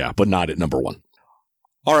 Yeah, but not at number 1.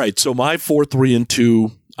 All right, so my 4, 3, and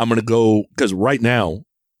 2, I'm going to go, because right now,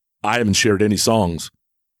 I haven't shared any songs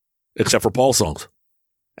except for Paul's songs.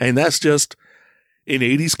 And that's just in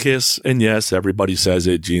 80s Kiss, and yes, everybody says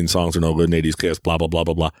it, Gene's songs are no good in 80s Kiss, blah, blah, blah,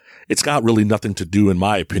 blah, blah. It's got really nothing to do, in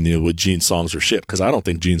my opinion, with Gene's songs are shit, because I don't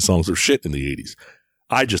think Gene's songs are shit in the 80s.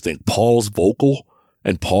 I just think Paul's vocal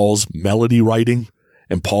and Paul's melody writing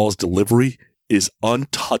and Paul's delivery is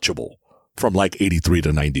untouchable from like 83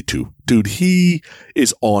 to 92. Dude, he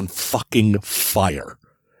is on fucking fire.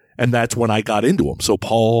 And that's when I got into him. So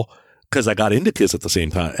Paul, because I got into Kiss at the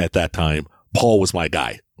same time, at that time, Paul was my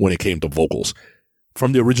guy when it came to vocals.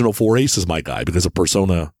 From the original Four Aces, my guy, because a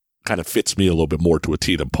persona kind of fits me a little bit more to a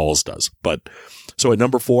T than Paul's does. But so at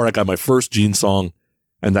number 4, I got my first Gene song,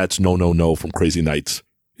 and that's No, No, No from Crazy Nights.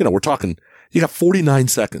 You know, we're talking, you got 49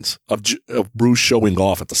 seconds of Bruce showing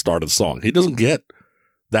off at the start of the song. He doesn't get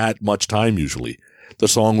that much time usually. The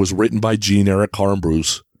song was written by Gene, Eric Carr, and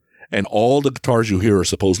Bruce, and all the guitars you hear are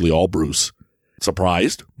supposedly all Bruce.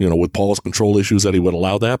 Surprised, you know, with Paul's control issues that he would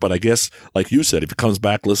allow that. But I guess, like you said, if he comes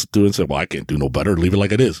back, listen to it and say, well, I can't do no better, leave it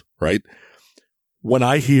like it is, right? When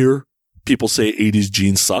I hear people say 80s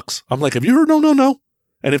Gene sucks, I'm like, have you heard No, No, No?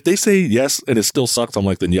 And if they say yes and it still sucks, I'm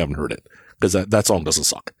like, then you haven't heard it, because that song doesn't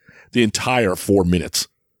suck. The entire 4 minutes,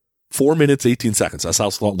 18 seconds, that's how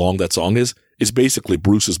long that song is basically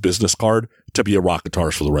Bruce's business card to be a rock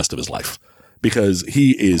guitarist for the rest of his life, because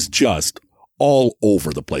he is just all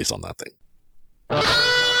over the place on that thing.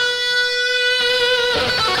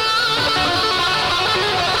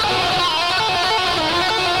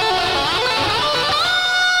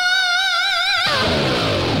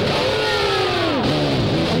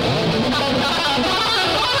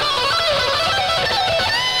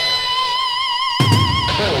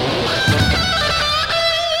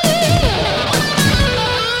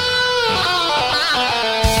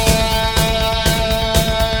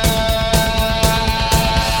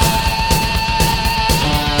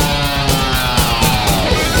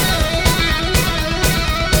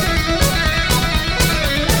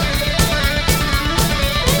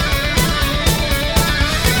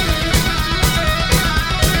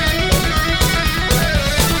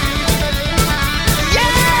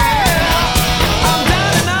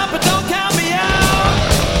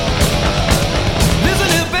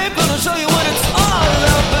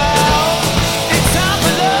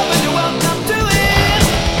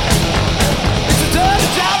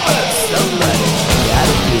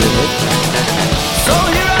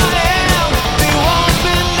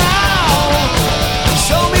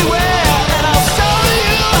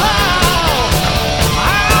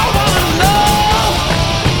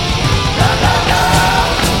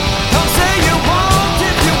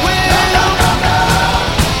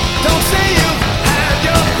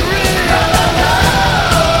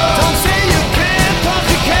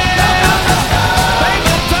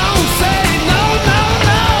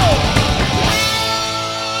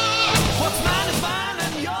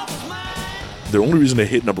 The only reason it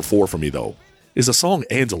hit number 4 for me, though, is the song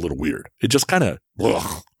ends a little weird. It just kind of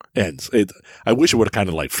ends. I wish it would have kind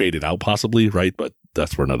of like faded out possibly, right? But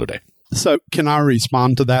that's for another day. So can I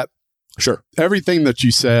respond to that? Sure. Everything that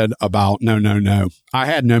you said about no, I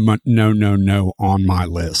had no on my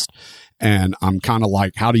list. And I'm kind of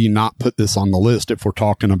like, how do you not put this on the list if we're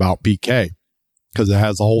talking about BK? Because it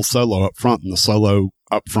has a whole solo up front, and the solo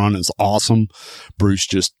up front is awesome. Bruce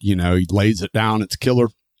just, he lays it down. It's killer.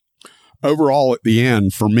 Overall, at the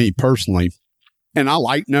end, for me personally, and I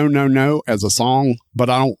like No as a song,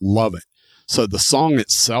 but I don't love it. So the song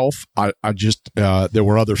itself, I just, there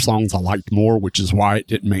were other songs I liked more, which is why it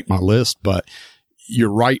didn't make my list. But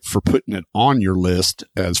you're right for putting it on your list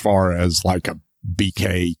as far as like a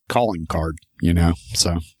BK calling card,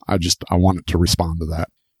 So I wanted to respond to that.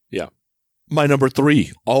 Yeah. My number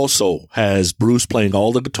 3 also has Bruce playing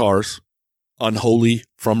all the guitars, Unholy,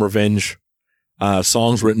 From Revenge,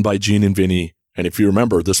 songs written by Gene and Vinny. And if you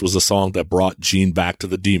remember, this was a song that brought Gene back to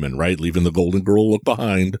the demon, right? Leaving the Golden Girl look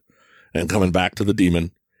behind and coming back to the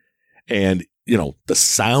demon. And, the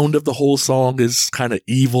sound of the whole song is kind of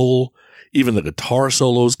evil. Even the guitar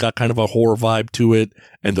solos got kind of a horror vibe to it.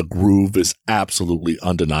 And the groove is absolutely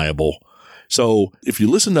undeniable. So if you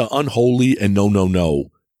listen to Unholy and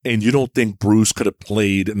No, and you don't think Bruce could have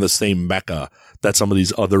played in the same mecca that some of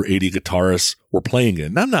these other 80 guitarists were playing in.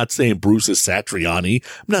 And I'm not saying Bruce is Satriani.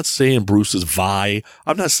 I'm not saying Bruce is Vai.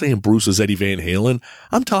 I'm not saying Bruce is Eddie Van Halen.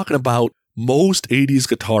 I'm talking about most 80s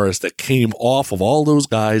guitarists that came off of all those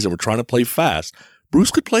guys and were trying to play fast. Bruce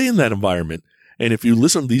could play in that environment. And if you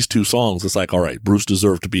listen to these 2 songs, it's like, all right, Bruce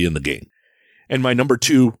deserved to be in the game. And my number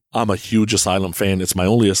 2, I'm a huge Asylum fan. It's my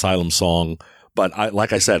only Asylum song. But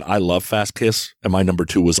like I said, I love Fast Kiss, and my number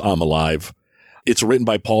 2 was I'm Alive. It's written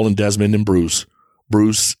by Paul and Desmond and Bruce.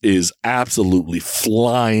 Bruce is absolutely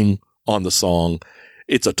flying on the song.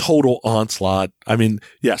 It's a total onslaught. I mean,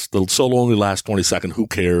 yes, the solo only lasts 20 seconds. Who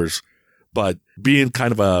cares? But being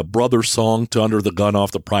kind of a brother song to Under the Gun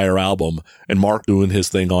off the prior album, and Mark doing his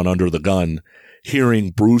thing on Under the Gun,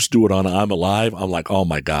 hearing Bruce do it on I'm Alive, I'm like, oh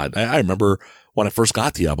my God. I remember when I first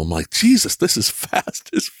got the album, I'm like, Jesus, this is fast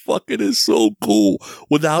as fuck. It is so cool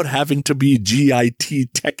without having to be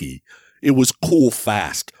GIT techie. It was cool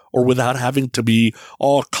fast, or without having to be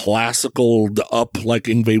all classical up like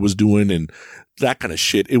Yngwie was doing and that kind of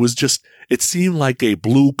shit. It was just, it seemed like a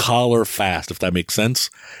blue collar fast, if that makes sense.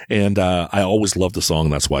 And I always loved the song.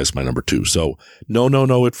 That's why it's my number 2. So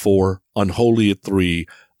No at 4, Unholy at 3,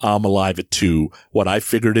 I'm Alive at 2. What I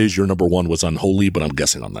figured is your number 1 was Unholy, but I'm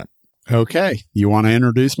guessing on that. Okay. You want to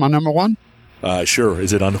introduce my number 1? Sure.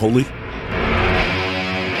 Is it Unholy?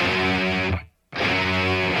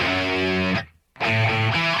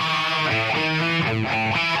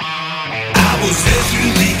 I was there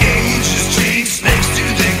through the ages, chained snakes to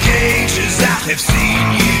the cages. I have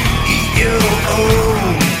seen you eat your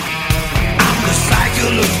own. I'm the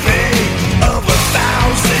cycle of fate of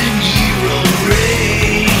 1,000-year-old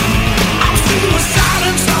reign. I'm suicide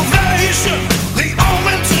and salvation, the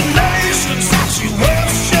omen to nations that you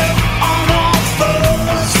worship on all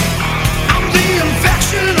fours. I'm the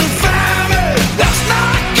infection of famine that's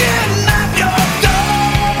knocking at your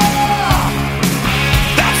door.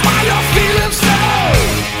 That's why you're feeling so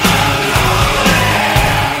unholy.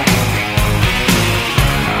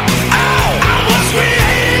 Oh, I was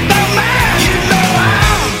created by man, you know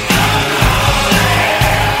I'm unholy.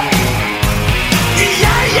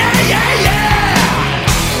 Yeah.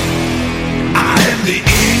 I am the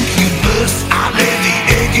incubus, I lay the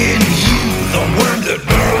egg in you, the worm that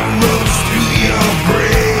burrows through your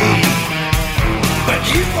brain. But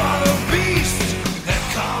you are a beast that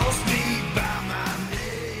calls me by my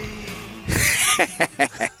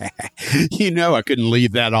name. I couldn't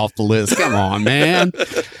leave that off the list. Come on, man.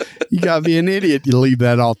 You gotta be an idiot to leave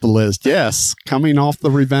that off the list. Yes, coming off the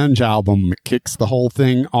Revenge album, it kicks the whole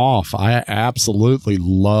thing off. I absolutely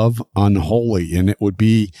love Unholy, and it would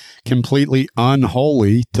be completely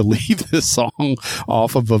unholy to leave this song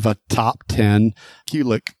off of a top 10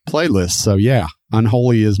 Kulick playlist. So yeah,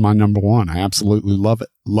 Unholy is my number 1. I absolutely love it.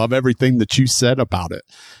 Love everything that you said about it.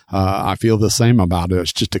 I feel the same about it.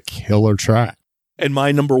 It's just a killer track. And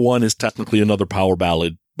my number 1 is technically another power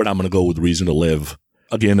ballad, but I'm going to go with Reason to Live.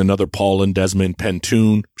 Again, another Paul and Desmond pen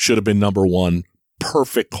tune. Should have been number 1.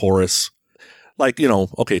 Perfect chorus. Like,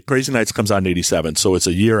 okay, Crazy Nights comes out in 87, so it's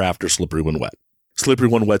a year after Slippery When Wet. Slippery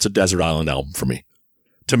When Wet's a Desert Island album for me.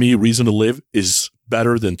 To me, Reason to Live is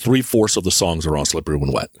better than 3/4 of the songs are on Slippery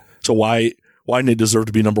When Wet. So why didn't it deserve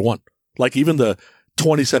to be number 1? Like, even the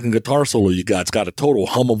 20-second guitar solo you got, it's got a total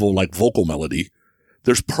hummable, like, vocal melody.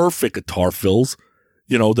 There's perfect guitar fills.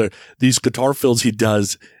 You know, these guitar fills he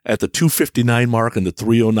does at the 259 mark and the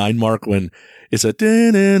 309 mark when it's a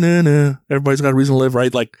da-na-na-na, everybody's got a reason to live,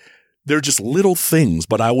 right? Like, they're just little things,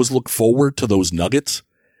 but I always look forward to those nuggets.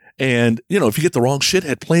 And, you know, if you get the wrong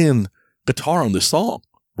shithead playing guitar on this song,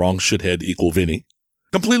 wrong shithead equal Vinny,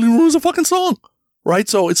 completely ruins the fucking song, right?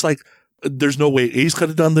 So it's like, there's no way Ace could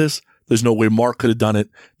have done this. There's no way Mark could have done it.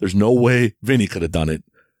 There's no way Vinny could have done it.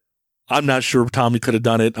 I'm not sure Tommy could have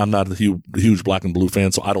done it. I'm not a huge Black and Blue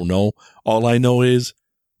fan, so I don't know. All I know is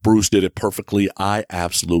Bruce did it perfectly. I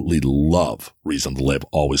absolutely love Reason to Live.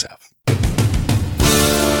 Always have.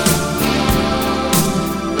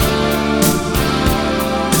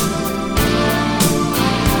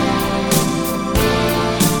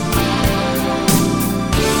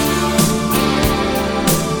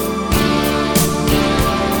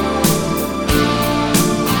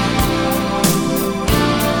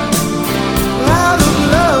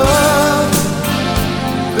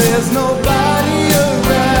 There's nobody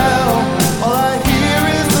around. All I hear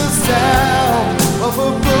is the sound of a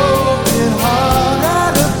broken heart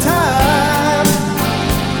out of time.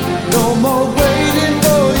 No more waiting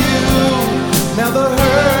for you. Now the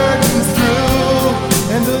hurting's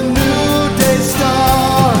through and the new day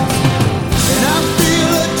starts. And I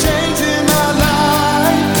feel a change in my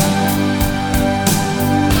life.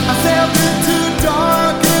 I sailed into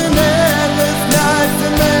dark and endless nights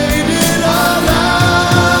and made it alive.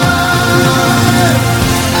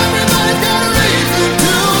 Everybody's got a reason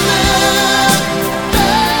to live,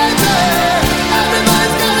 baby.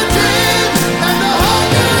 Everybody's got a dream and the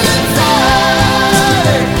hunger inside.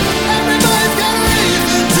 Everybody's got a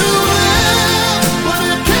reason to live, but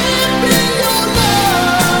it can't be your love.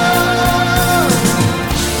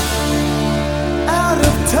 Out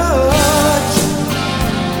of touch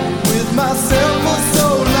with myself for so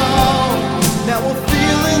long. Now I'm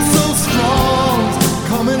feeling so strong,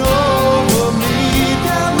 coming over me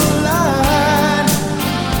down the line.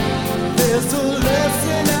 There's a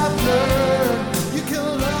lesson I've learned. You can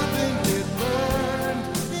love and get burned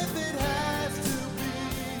if it has to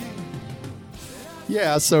be.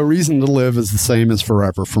 Yeah, so Reason to Live is the same as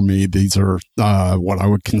Forever for me. These are what I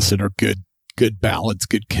would consider good ballads,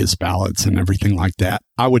 good Kiss ballads and everything like that.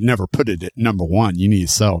 I would never put it at number one. You need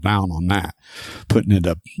to settle down on that. Putting it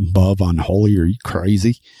above Unholy, are you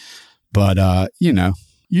crazy? But, you know,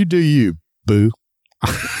 you do you, boo.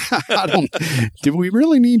 Did we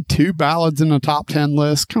really need two ballads in a top 10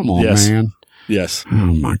 list? Come on, Yes. man. Yes.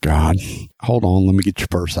 Oh my God. Hold on. Let me get your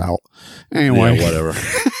purse out. Anyway. Yeah, whatever.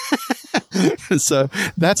 So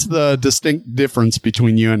that's the distinct difference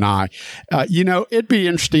between you and I. You know, it'd be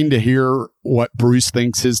interesting to hear what Bruce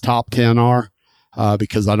thinks his top 10 are,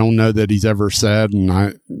 because I don't know that he's ever said, and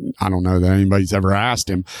I don't know that anybody's ever asked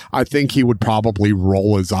him. I think he would probably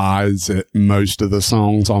roll his eyes at most of the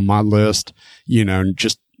songs on my list, you know,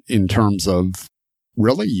 just in terms of,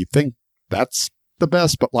 really, you think that's the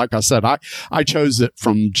best? But like I said, I chose it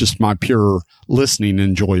from just my pure listening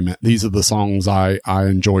enjoyment. These are the songs I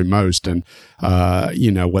enjoy most. And,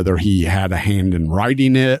 you know, whether he had a hand in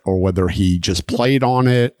writing it or whether he just played on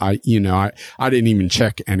it, I didn't even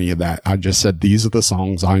check any of that. I just said, these are the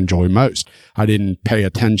songs I enjoy most. I didn't pay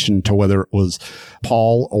attention to whether it was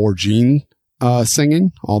Paul or Gene,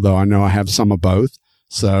 singing, although I know I have some of both.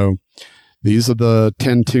 So these are the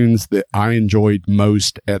 10 tunes that I enjoyed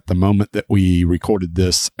most at the moment that we recorded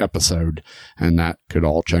this episode. And that could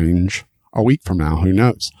all change a week from now. Who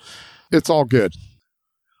knows? It's all good.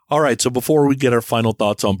 All right. So before we get our final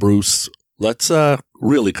thoughts on Bruce, let's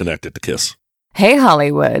really connect it to Kiss. Hey,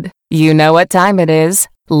 Hollywood. You know what time it is.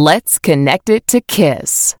 Let's connect it to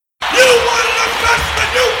Kiss. You wanted the best,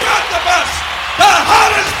 and you got the best. The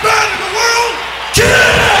hottest band in the world,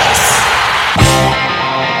 Kiss!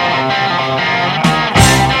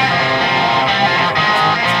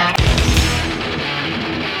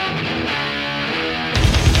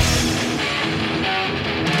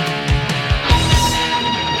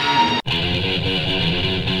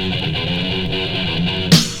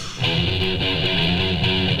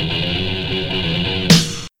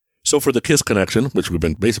 So for the Kiss connection, which we've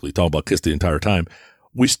been basically talking about Kiss the entire time,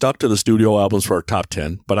 we stuck to the studio albums for our top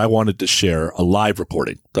 10, but I wanted to share a live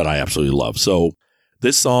recording that I absolutely love. So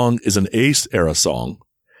this song is an Ace era song.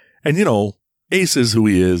 And you know, Ace is who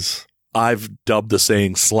he is. I've dubbed the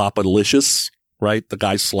saying sloppalicious, right? The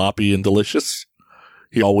guy's sloppy and delicious.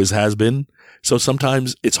 He always has been. So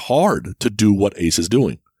sometimes it's hard to do what Ace is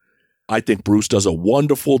doing. I think Bruce does a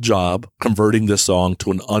wonderful job converting this song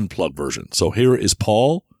to an unplugged version. So here is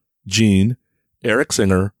Paul, Gene, Eric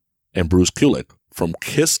Singer, and Bruce Kulick from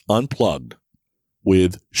Kiss Unplugged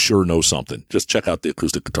with Sure Know Something. Just check out the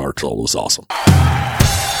acoustic guitar solo. It's awesome.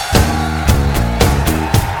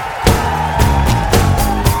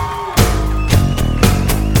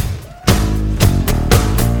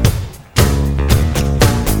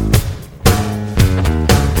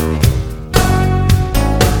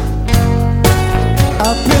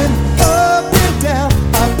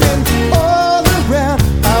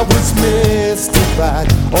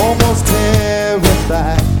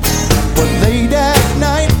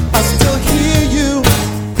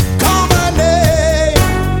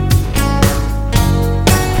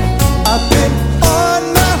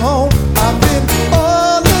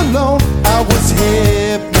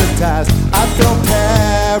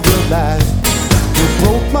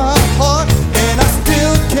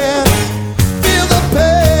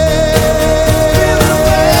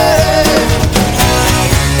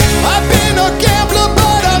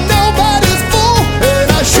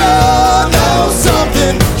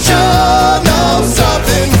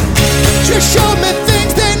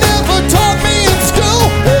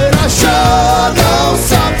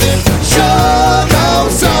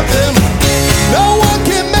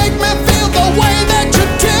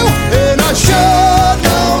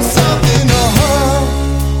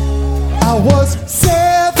 was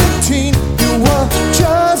 17, you were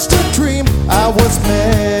just a dream. I was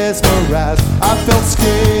mesmerized, I felt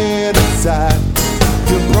scared inside.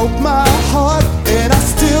 You broke my heart and I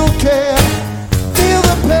still can't feel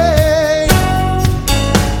the pain.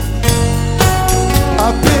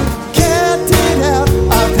 I've been counting out,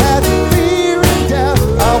 I've had fear and doubt.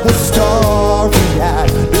 I was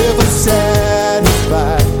starry-eyed, never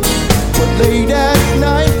satisfied. But late at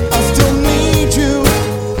night, I still need you,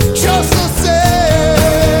 just the same.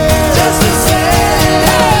 Just the same.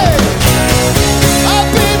 Hey! I've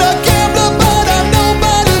been a gambler, but I'm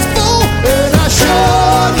nobody's fool. And I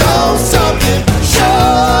sure know something,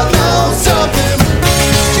 sure know something.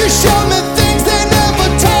 You showed me things they never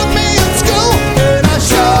taught me in school. And I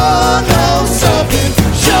sure know something,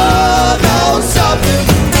 sure know something.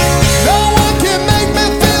 No one can make me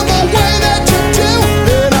feel the way that you do.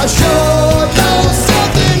 And I sure know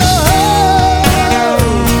something. Oh.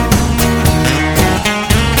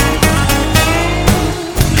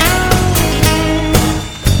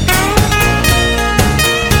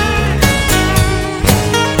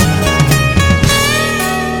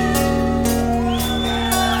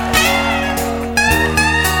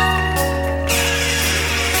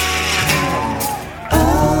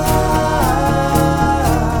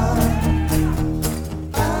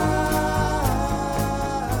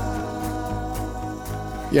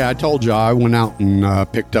 Yeah, I told you I went out and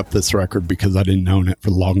picked up this record because I didn't own it for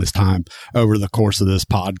the longest time. Over the course of this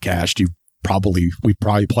podcast, we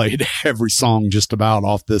probably played every song just about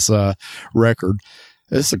off this record.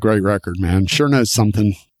 It's a great record, man. Sure knows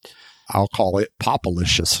something. I'll call it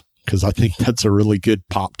popalicious because I think that's a really good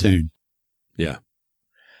pop tune. Yeah.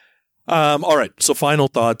 All right. So final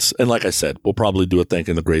thoughts. And like I said, we'll probably do a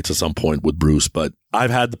Thanking the Greats at some point with Bruce, but I've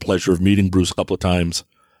had the pleasure of meeting Bruce a couple of times.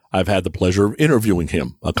 I've had the pleasure of interviewing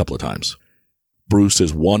him a couple of times. Bruce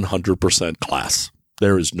is 100% class.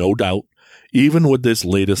 There is no doubt. Even with this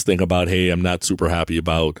latest thing about, hey, I'm not super happy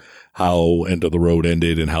about how End of the Road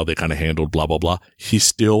ended and how they kind of handled blah, blah, blah. He's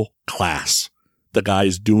still class. The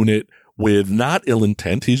guy's doing it with not ill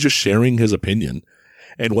intent. He's just sharing his opinion.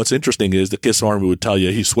 And what's interesting is the Kiss Army would tell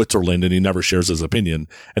you he's Switzerland and he never shares his opinion.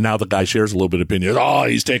 And now the guy shares a little bit of opinion. Oh,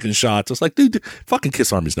 he's taking shots. It's like, dude, fucking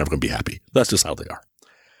Kiss Army's never going to be happy. That's just how they are.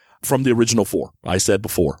 From the original four, I said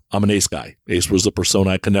before, I'm an Ace guy. Ace was the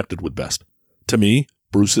persona I connected with best. To me,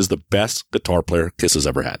 Bruce is the best guitar player Kiss has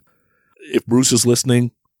ever had. If Bruce is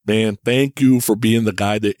listening, man, thank you for being the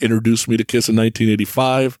guy that introduced me to Kiss in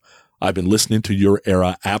 1985. I've been listening to your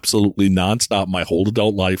era absolutely nonstop my whole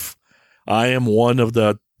adult life. I am one of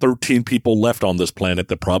the 13 people left on this planet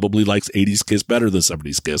that probably likes 80s Kiss better than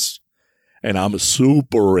 70s Kiss. And I'm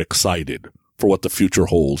super excited for what the future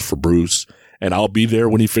holds for Bruce. And I'll be there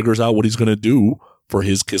when he figures out what he's going to do for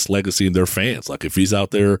his Kiss legacy and their fans. Like if he's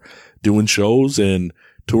out there doing shows and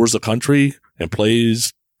tours the country and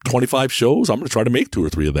plays 25 shows, I'm going to try to make 2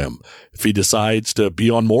 or 3 of them. If he decides to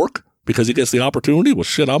be on Mork because he gets the opportunity, well,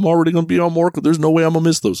 shit, I'm already going to be on Mork. There's no way I'm going to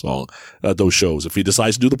miss those shows. If he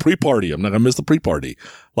decides to do the pre-party, I'm not going to miss the pre-party.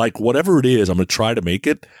 Like whatever it is, I'm going to try to make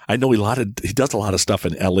it. I know he does a lot of stuff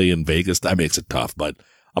in LA and Vegas. That makes it tough, but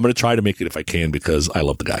I'm going to try to make it if I can because I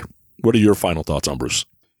love the guy. What are your final thoughts on Bruce?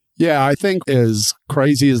 Yeah, I think as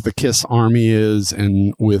crazy as the Kiss Army is,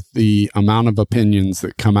 and with the amount of opinions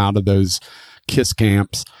that come out of those Kiss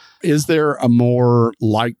camps, is there a more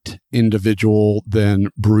liked individual than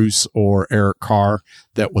Bruce or Eric Carr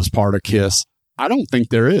that was part of Kiss? I don't think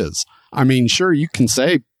there is. I mean, sure, you can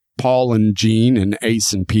say Paul and Gene and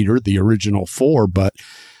Ace and Peter, the original 4, but,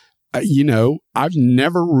 I've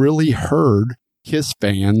never really heard Kiss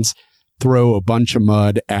fans throw a bunch of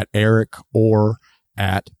mud at Eric or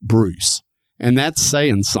at Bruce. And that's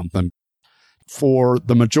saying something. For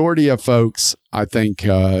the majority of folks, I think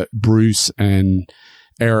Bruce and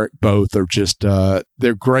Eric both are just,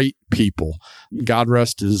 they're great people. God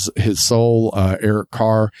rest his soul. Eric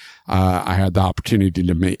Carr, I had the opportunity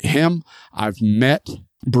to meet him. I've met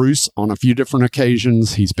Bruce on a few different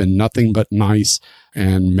occasions. He's been nothing but nice.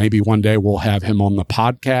 And maybe one day we'll have him on the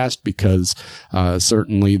podcast because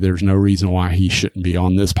certainly there's no reason why he shouldn't be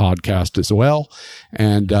on this podcast as well.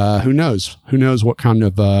 And who knows what kind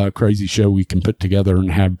of crazy show we can put together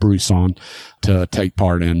and have Bruce on to take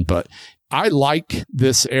part in. But I like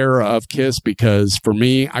this era of Kiss because for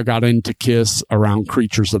me, I got into Kiss around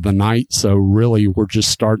Creatures of the Night. So really we're just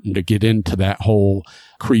starting to get into that whole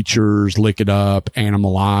Creatures, Lick It Up,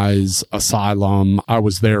 Animalize, Asylum. I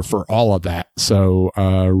was there for all of that. So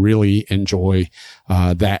really enjoy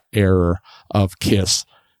that era of Kiss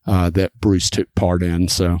that Bruce took part in.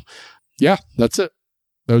 So yeah, that's it.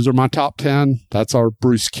 Those are my top 10. That's our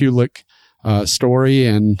Bruce Kulick story.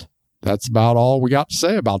 And that's about all we got to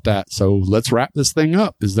say about that. So let's wrap this thing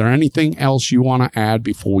up. Is there anything else you want to add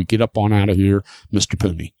before we get up on out of here, Mr.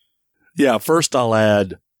 Pooney? Yeah, first I'll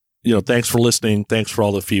add, thanks for listening. Thanks for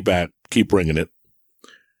all the feedback. Keep bringing it.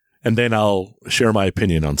 And then I'll share my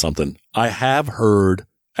opinion on something. I have heard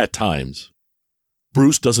at times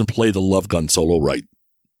Bruce doesn't play the Love Gun solo right.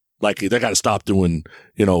 Like, they got to stop doing,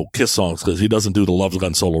 Kiss songs because he doesn't do the Love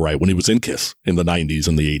Gun solo right when he was in Kiss in the 90s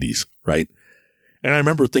and the 80s, right? And I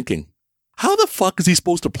remember thinking, how the fuck is he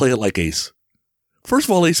supposed to play it like Ace? First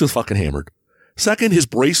of all, Ace is fucking hammered. Second, his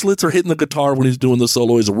bracelets are hitting the guitar when he's doing the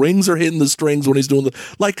solo. His rings are hitting the strings when he's doing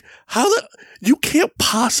you can't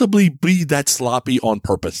possibly be that sloppy on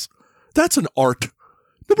purpose. That's an art.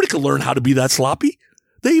 Nobody can learn how to be that sloppy.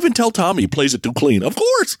 They even tell Tommy he plays it too clean. Of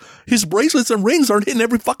course, his bracelets and rings aren't hitting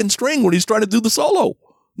every fucking string when he's trying to do the solo.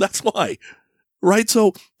 That's why. Right?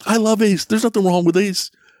 So I love Ace. There's nothing wrong with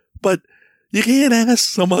Ace. But you can't ask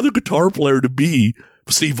some other guitar player to be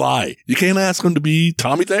Steve Vai. You can't ask him to be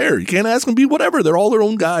Tommy Thayer. You can't ask him to be whatever. They're all their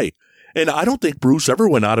own guy. And I don't think Bruce ever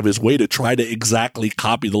went out of his way to try to exactly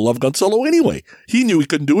copy the Love Gun solo anyway. He knew he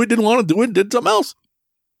couldn't do it, didn't want to do it, did something else.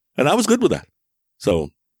 And I was good with that. So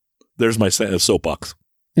there's my soapbox.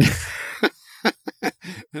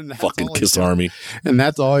 Fucking Kiss Army. And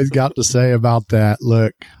that's all he's got to say about that.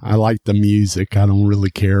 Look, I like the music. I don't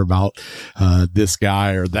really care about this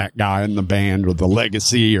guy or that guy in the band or the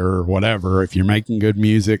legacy or whatever. If you're making good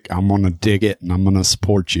music, I'm going to dig it and I'm going to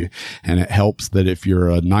support you. And it helps that if you're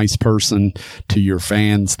a nice person to your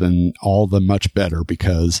fans, then all the much better,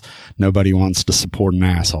 because nobody wants to support an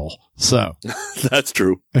asshole. So that's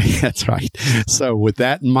true. That's right. So with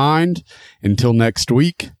that in mind, until next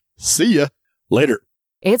week, see ya. Later.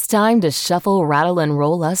 It's time to shuffle, rattle, and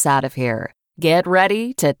roll us out of here. Get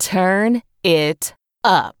ready to turn it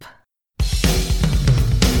up.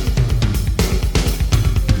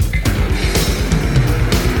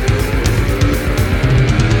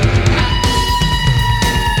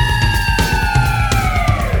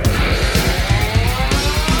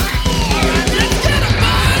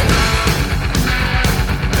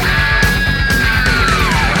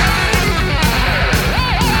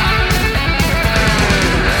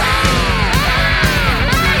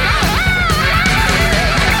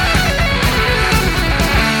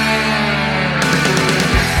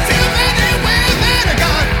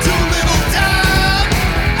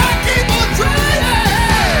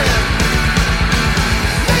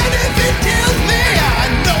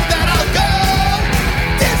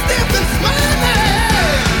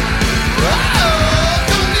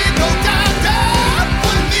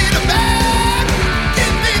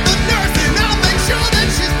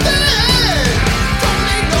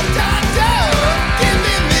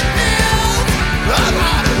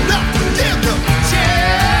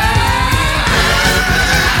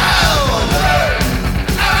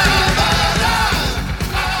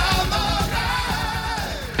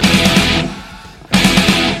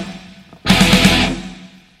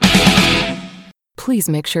 Please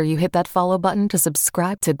make sure you hit that follow button to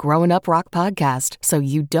subscribe to Growing Up Rock Podcast so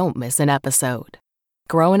you don't miss an episode.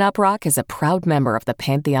 Growing Up Rock is a proud member of the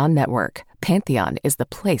Pantheon Network. Pantheon is the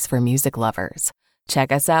place for music lovers.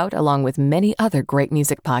 Check us out along with many other great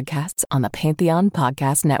music podcasts on the Pantheon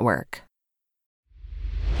Podcast Network.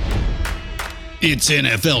 It's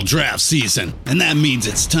NFL draft season, and that means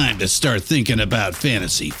it's time to start thinking about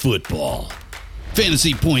fantasy football.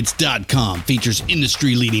 FantasyPoints.com features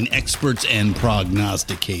industry-leading experts and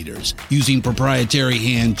prognosticators using proprietary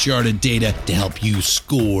hand-charted data to help you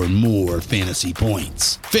score more fantasy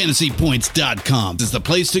points. FantasyPoints.com is the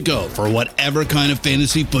place to go for whatever kind of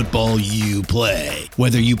fantasy football you play.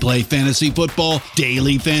 Whether you play fantasy football,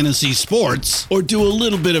 daily fantasy sports, or do a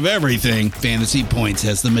little bit of everything, Fantasy Points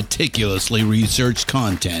has the meticulously researched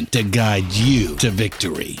content to guide you to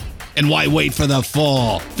victory. And why wait for the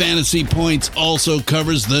fall? Fantasy Points also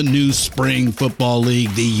covers the new spring football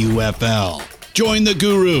league, the UFL. Join the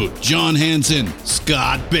guru, John Hansen,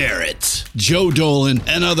 Scott Barrett, Joe Dolan,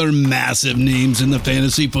 and other massive names in the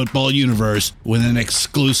fantasy football universe with an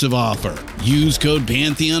exclusive offer. Use code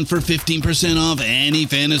Pantheon for 15% off any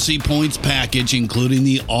Fantasy Points package, including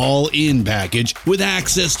the all-in package, with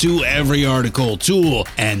access to every article, tool,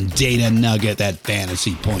 and data nugget that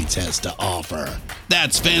Fantasy Points has to offer.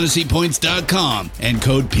 That's FantasyPoints.com and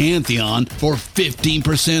code Pantheon for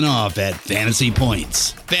 15% off at Fantasy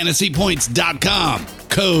Points. FantasyPoints.com,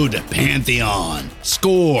 code Pantheon.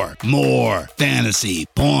 Score more fantasy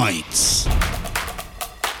points.